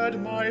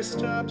led my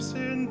steps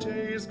in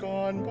days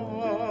gone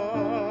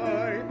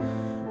by.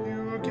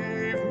 You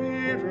gave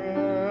me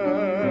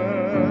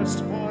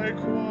rest by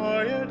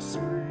quiet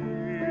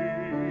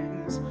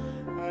springs,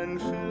 and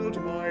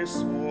filled my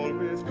soul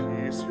with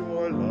peace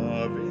your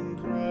loving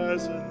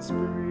presence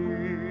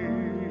brings.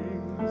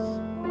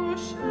 Oh,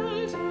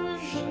 shelter,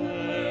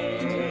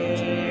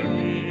 shelter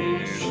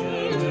me,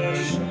 shelter,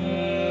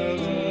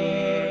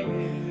 shelter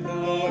me. The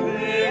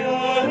way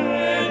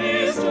ahead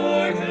is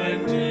dark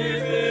and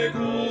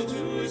difficult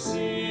to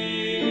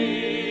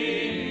see.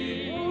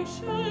 Oh,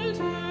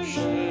 shelter,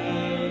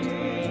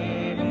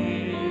 shelter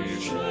me,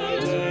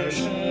 shelter,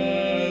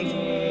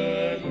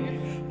 shelter me.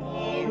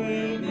 All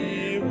will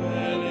be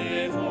well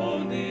if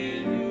only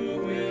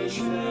you will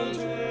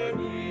shelter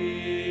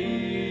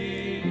me.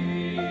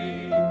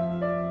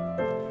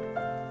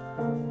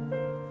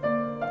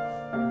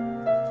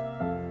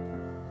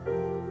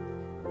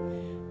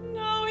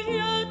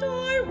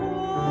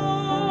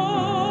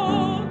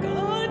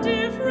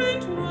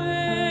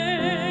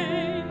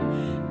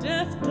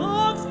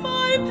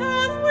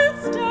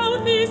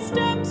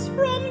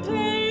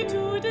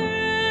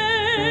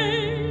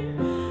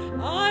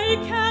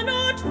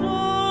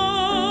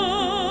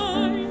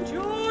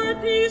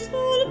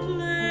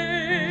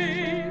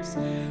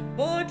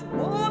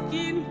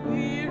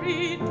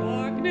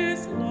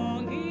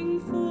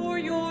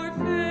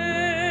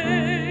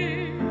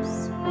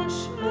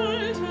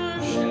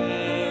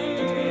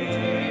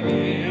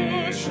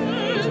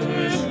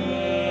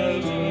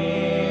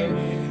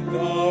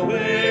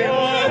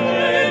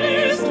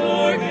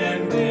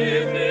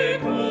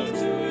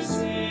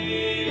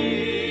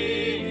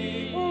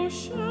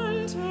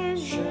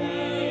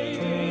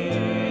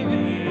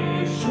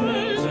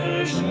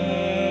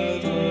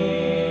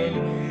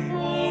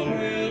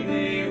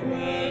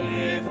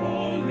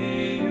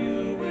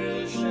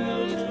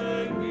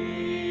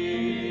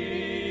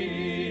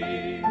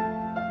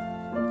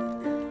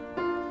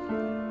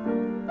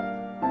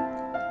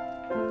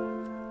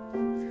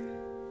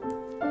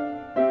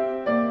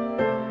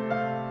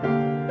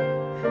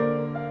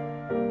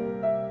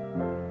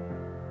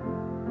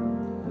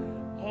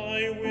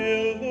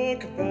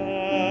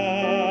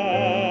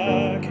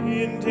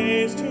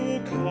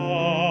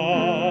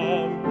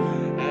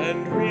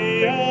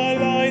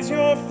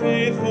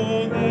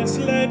 faithfulness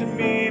led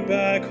me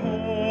back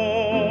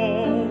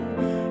home.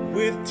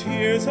 With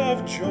tears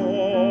of joy,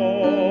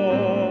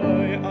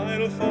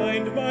 I'll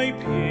find my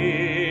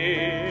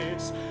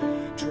peace,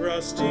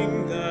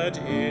 trusting that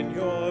in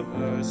your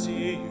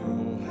mercy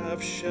you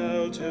have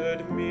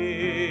sheltered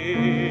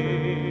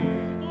me.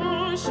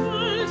 Oh,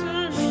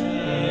 shelter me,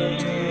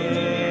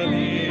 shelter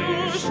me,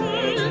 oh,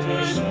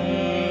 shelter,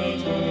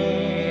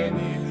 shelter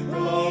me.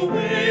 The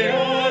way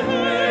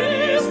ahead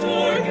is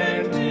dark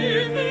and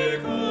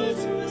difficult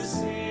to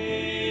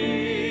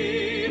see.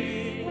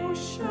 Oh,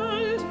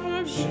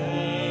 shelter,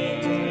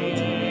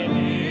 shelter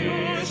me,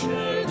 oh,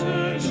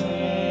 shelter,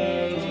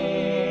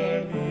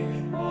 shelter me.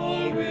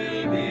 All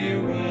will be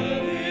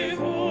well if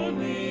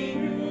only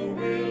you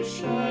will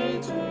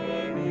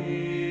shelter me.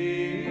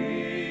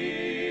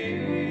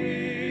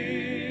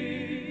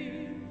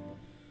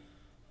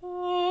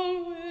 All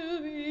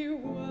will be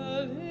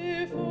well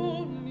if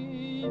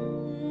only you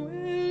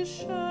will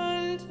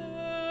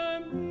shelter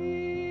me.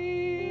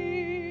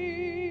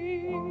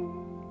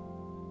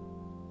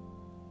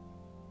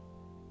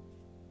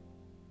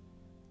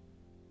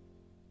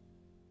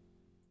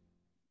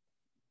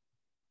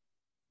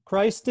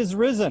 Christ is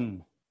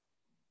risen.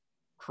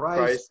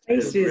 Christ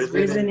is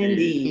risen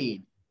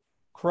indeed.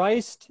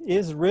 Christ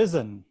is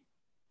risen.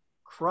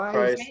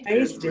 Christ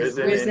is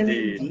risen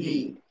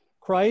indeed.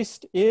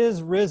 Christ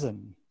is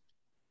risen.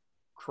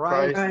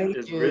 Christ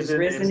is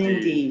risen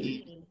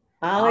indeed.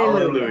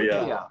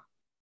 Hallelujah.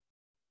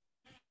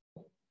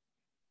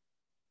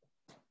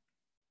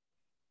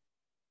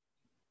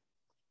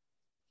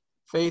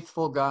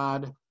 Faithful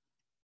God,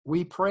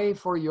 we pray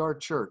for your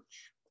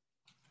church.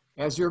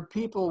 As your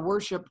people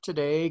worship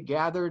today,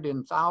 gathered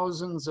in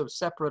thousands of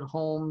separate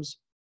homes,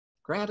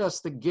 grant us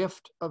the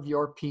gift of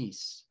your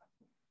peace.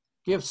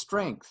 Give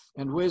strength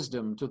and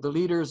wisdom to the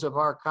leaders of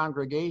our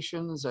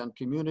congregations and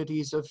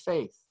communities of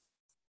faith.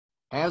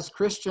 As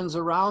Christians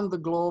around the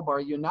globe are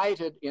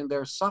united in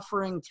their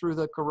suffering through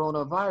the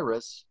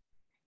coronavirus,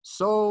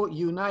 so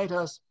unite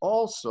us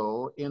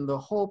also in the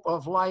hope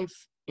of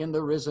life in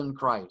the risen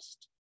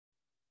Christ.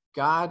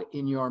 God,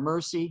 in your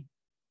mercy,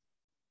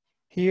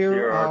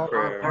 Hear our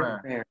our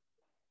prayer.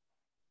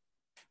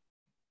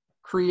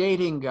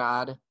 Creating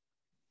God,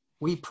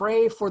 we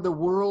pray for the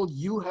world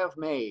you have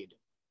made.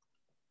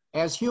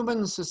 As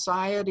human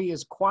society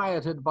is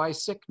quieted by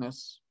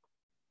sickness,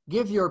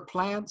 give your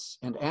plants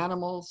and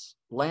animals,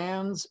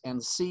 lands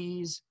and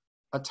seas,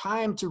 a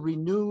time to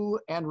renew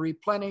and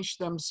replenish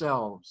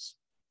themselves.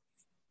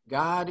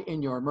 God,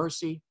 in your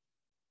mercy,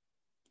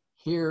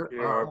 hear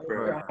our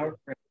prayer.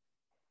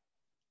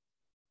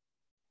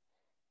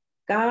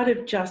 God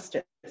of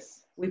justice,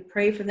 we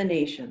pray for the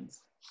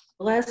nations.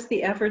 Bless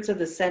the efforts of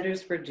the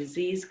Centers for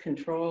Disease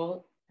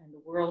Control and the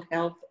World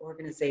Health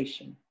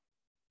Organization.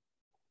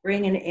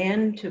 Bring an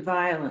end to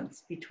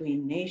violence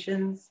between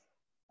nations,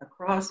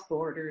 across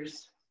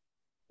borders,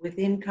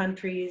 within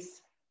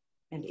countries,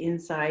 and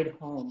inside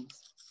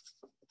homes.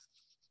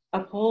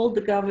 Uphold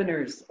the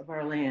governors of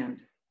our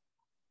land.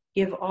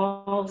 Give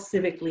all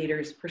civic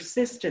leaders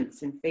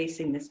persistence in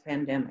facing this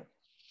pandemic,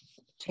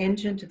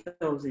 attention to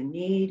those in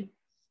need,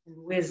 and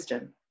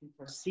wisdom in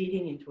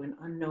proceeding into an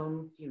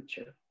unknown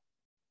future.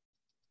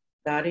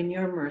 God, in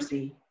your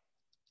mercy,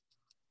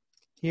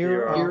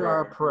 Hear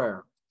our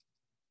prayer.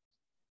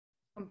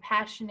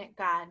 Compassionate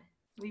God,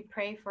 we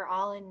pray for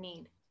all in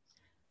need.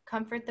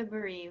 Comfort the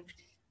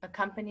bereaved,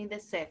 accompany the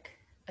sick,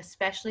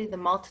 especially the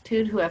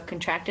multitude who have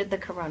contracted the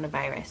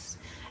coronavirus,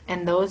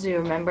 and those we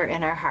remember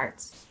in our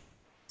hearts.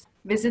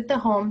 Visit the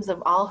homes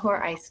of all who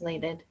are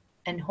isolated,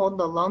 and hold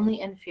the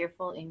lonely and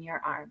fearful in your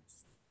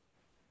arms.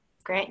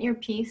 Grant your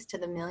peace to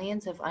the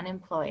millions of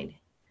unemployed.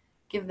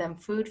 Give them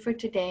food for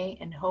today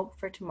and hope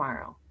for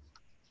tomorrow.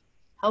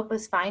 Help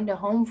us find a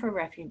home for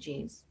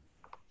refugees.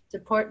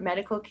 Support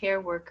medical care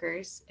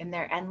workers in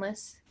their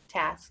endless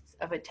tasks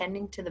of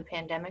attending to the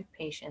pandemic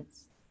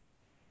patients.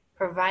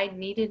 Provide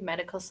needed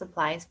medical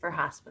supplies for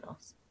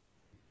hospitals.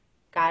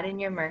 God, in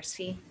your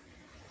mercy,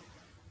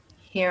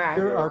 hear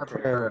our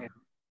prayer.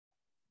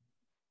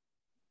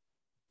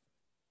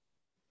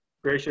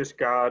 Gracious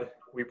God,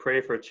 we pray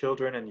for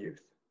children and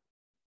youth.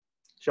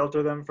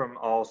 Shelter them from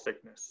all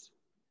sickness.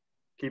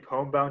 Keep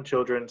homebound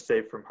children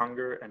safe from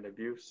hunger and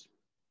abuse.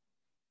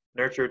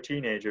 Nurture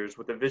teenagers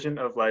with a vision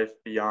of life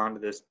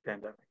beyond this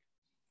pandemic.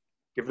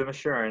 Give them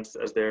assurance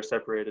as they are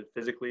separated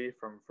physically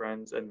from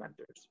friends and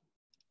mentors.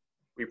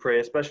 We pray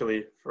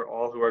especially for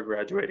all who are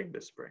graduating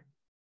this spring.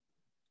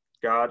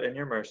 God, in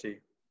your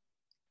mercy,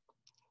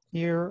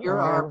 Hear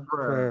our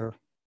prayer.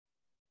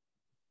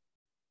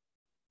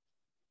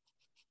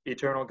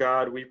 Eternal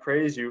God, we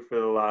praise you for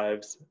the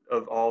lives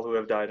of all who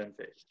have died in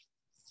faith.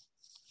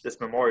 This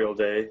Memorial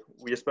Day,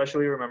 we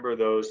especially remember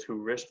those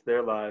who risked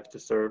their lives to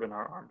serve in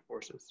our armed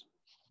forces.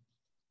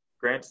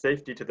 Grant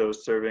safety to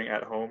those serving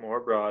at home or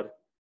abroad,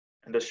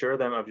 and assure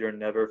them of your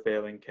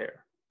never-failing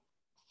care.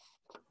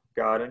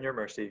 God, in your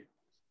mercy,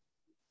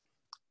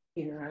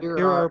 Hear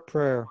our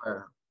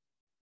prayer.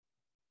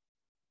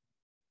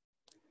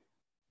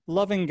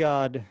 Loving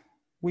God,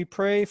 we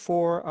pray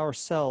for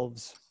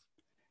ourselves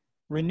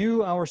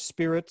Renew our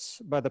spirits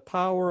by the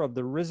power of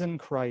the risen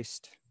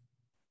Christ.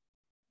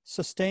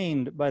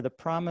 Sustained by the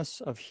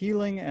promise of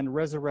healing and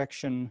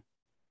resurrection,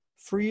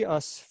 free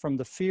us from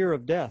the fear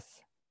of death,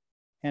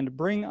 and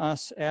bring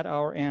us at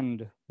our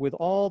end with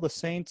all the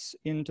saints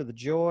into the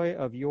joy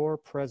of your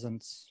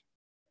presence.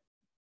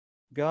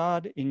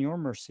 God, in your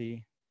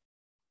mercy,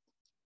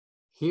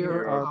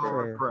 hear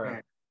our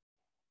prayer.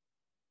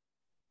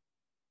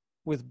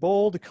 With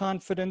bold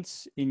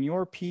confidence in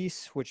your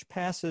peace, which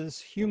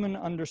passes human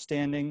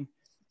understanding,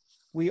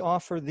 we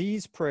offer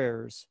these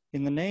prayers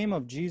in the name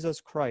of Jesus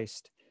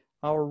Christ,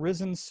 our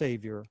risen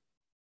Savior.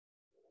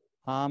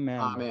 Amen.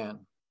 Amen.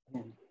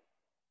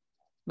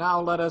 Now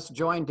let us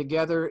join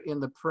together in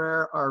the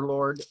prayer our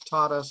Lord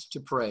taught us to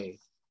pray.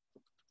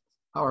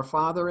 Our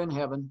Father in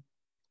heaven,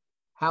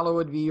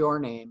 hallowed be your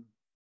name.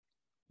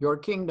 Your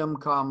kingdom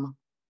come,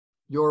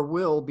 your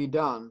will be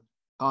done,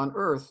 on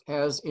earth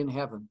as in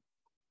heaven.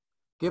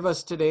 Give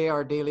us today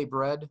our daily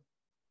bread.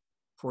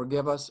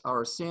 Forgive us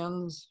our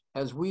sins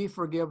as we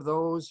forgive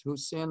those who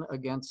sin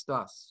against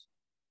us.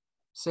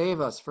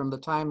 Save us from the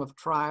time of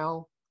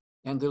trial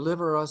and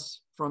deliver us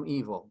from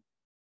evil.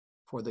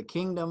 For the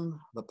kingdom,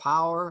 the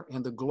power,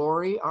 and the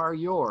glory are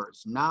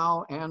yours,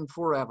 now and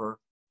forever.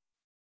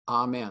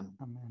 Amen.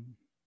 Amen.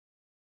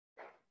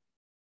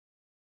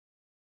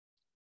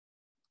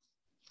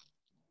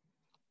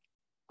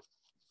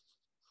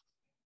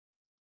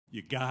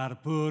 You gotta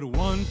put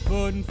one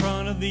foot in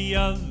front of the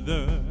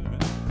other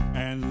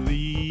and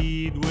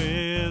lead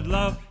with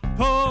love.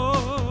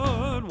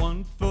 Put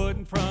one foot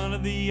in front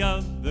of the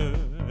other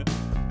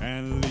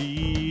and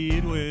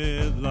lead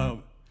with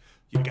love.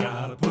 You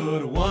gotta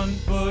put one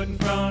foot in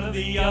front of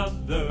the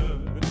other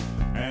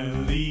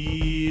and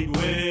lead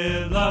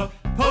with love.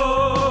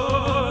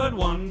 Put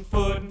one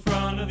foot in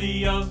front of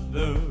the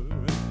other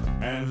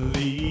and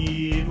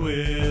lead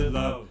with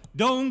love.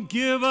 Don't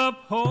give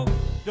up hope.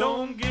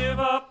 Don't give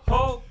up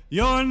hope.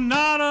 You're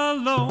not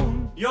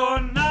alone.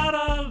 You're not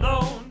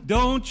alone.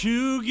 Don't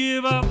you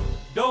give up.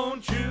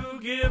 Don't you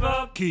give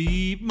up.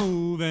 Keep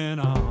moving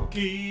on.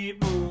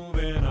 Keep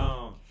moving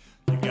on.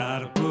 You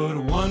gotta put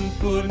one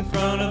foot in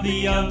front of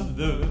the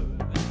other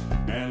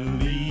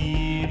and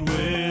lead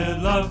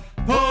with love.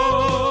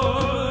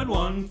 Put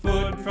one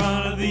foot in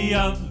front of the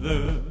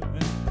other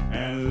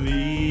and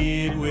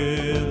lead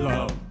with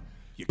love.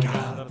 You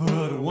gotta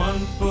put one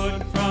foot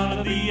in front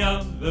of the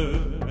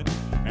other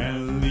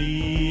and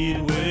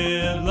lead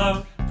with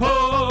love.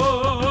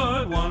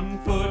 Put one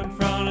foot in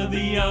front of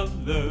the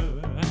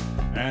other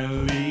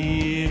and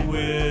lead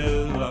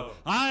with love.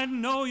 I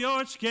know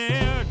you're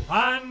scared.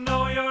 I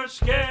know you're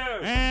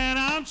scared. And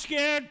I'm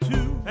scared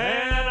too.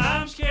 And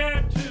I'm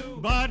scared too.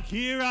 But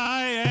here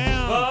I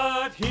am.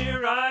 But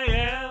here I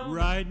am.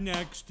 Right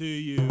next to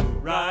you.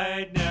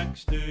 Right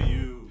next to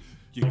you.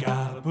 You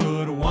gotta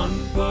put one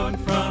foot in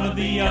front of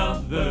the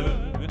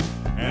other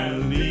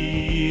and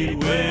lead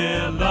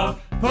with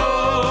love.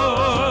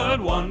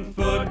 Put one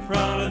foot in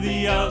front of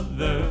the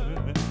other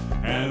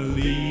and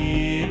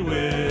lead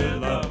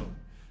with love.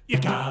 You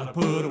gotta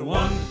put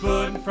one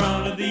foot in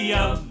front of the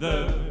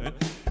other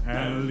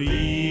and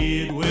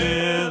lead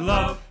with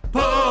love.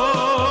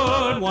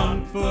 Put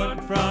one foot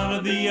in front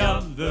of the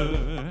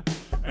other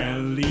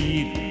and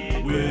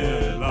lead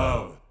with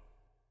love.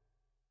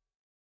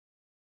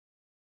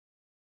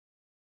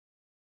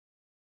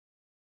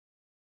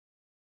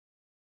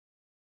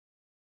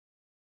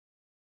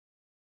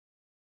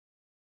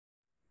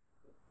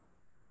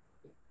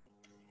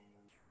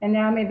 And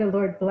now may the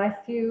Lord bless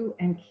you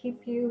and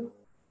keep you.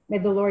 May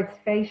the Lord's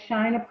face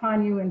shine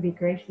upon you and be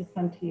gracious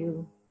unto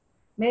you.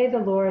 May the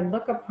Lord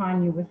look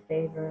upon you with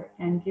favor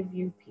and give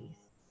you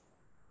peace.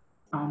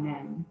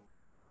 Amen.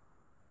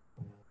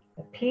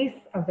 The peace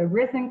of the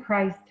risen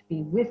Christ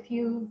be with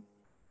you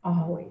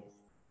always,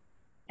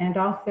 and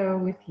also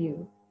with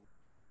you.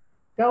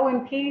 Go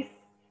in peace.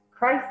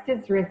 Christ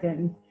is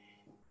risen.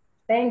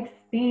 Thanks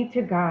be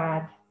to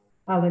God.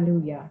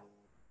 Hallelujah.